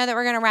let you know that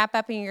we're going to wrap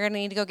up and you're going to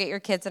need to go get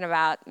your kids in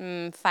about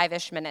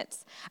 5-ish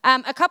minutes.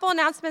 A couple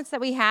announcements that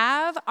we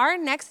have. Our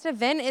next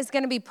event is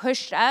going to be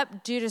pushed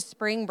up due to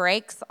spring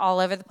breaks all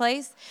over the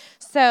place.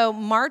 So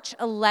March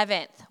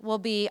 11th will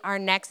be our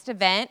next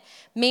event.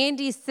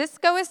 Mandy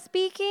Cisco is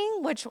speaking,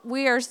 which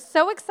we are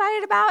so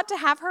excited about to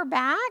have her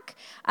back.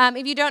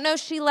 If you don't know,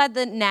 she led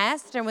the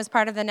Nest and was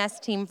part of the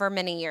Nest team for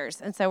many years.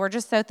 And so we're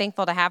just so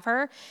thankful to have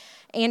her.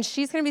 And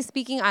she's going to be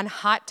speaking on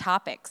hot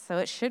topics, so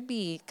it should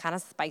be kind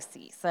of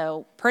spicy.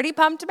 So pretty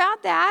pumped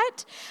about that.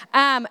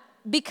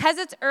 Because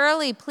it's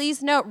early,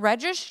 please note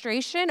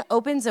registration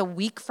opens a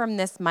week from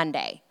this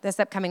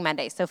upcoming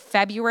Monday, so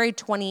February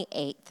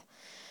 28th.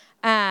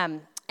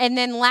 And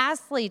then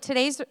lastly,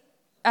 today's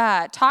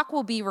talk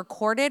will be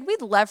recorded.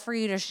 We'd love for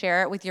you to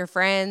share it with your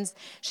friends,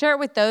 share it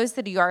with those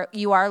that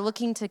you are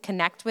looking to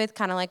connect with,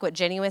 kind of like what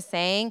Jenny was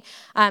saying,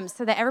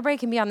 so that everybody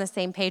can be on the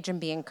same page and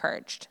be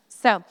encouraged.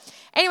 So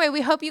anyway,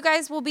 we hope you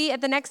guys will be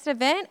at the next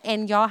event,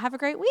 and y'all have a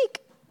great week.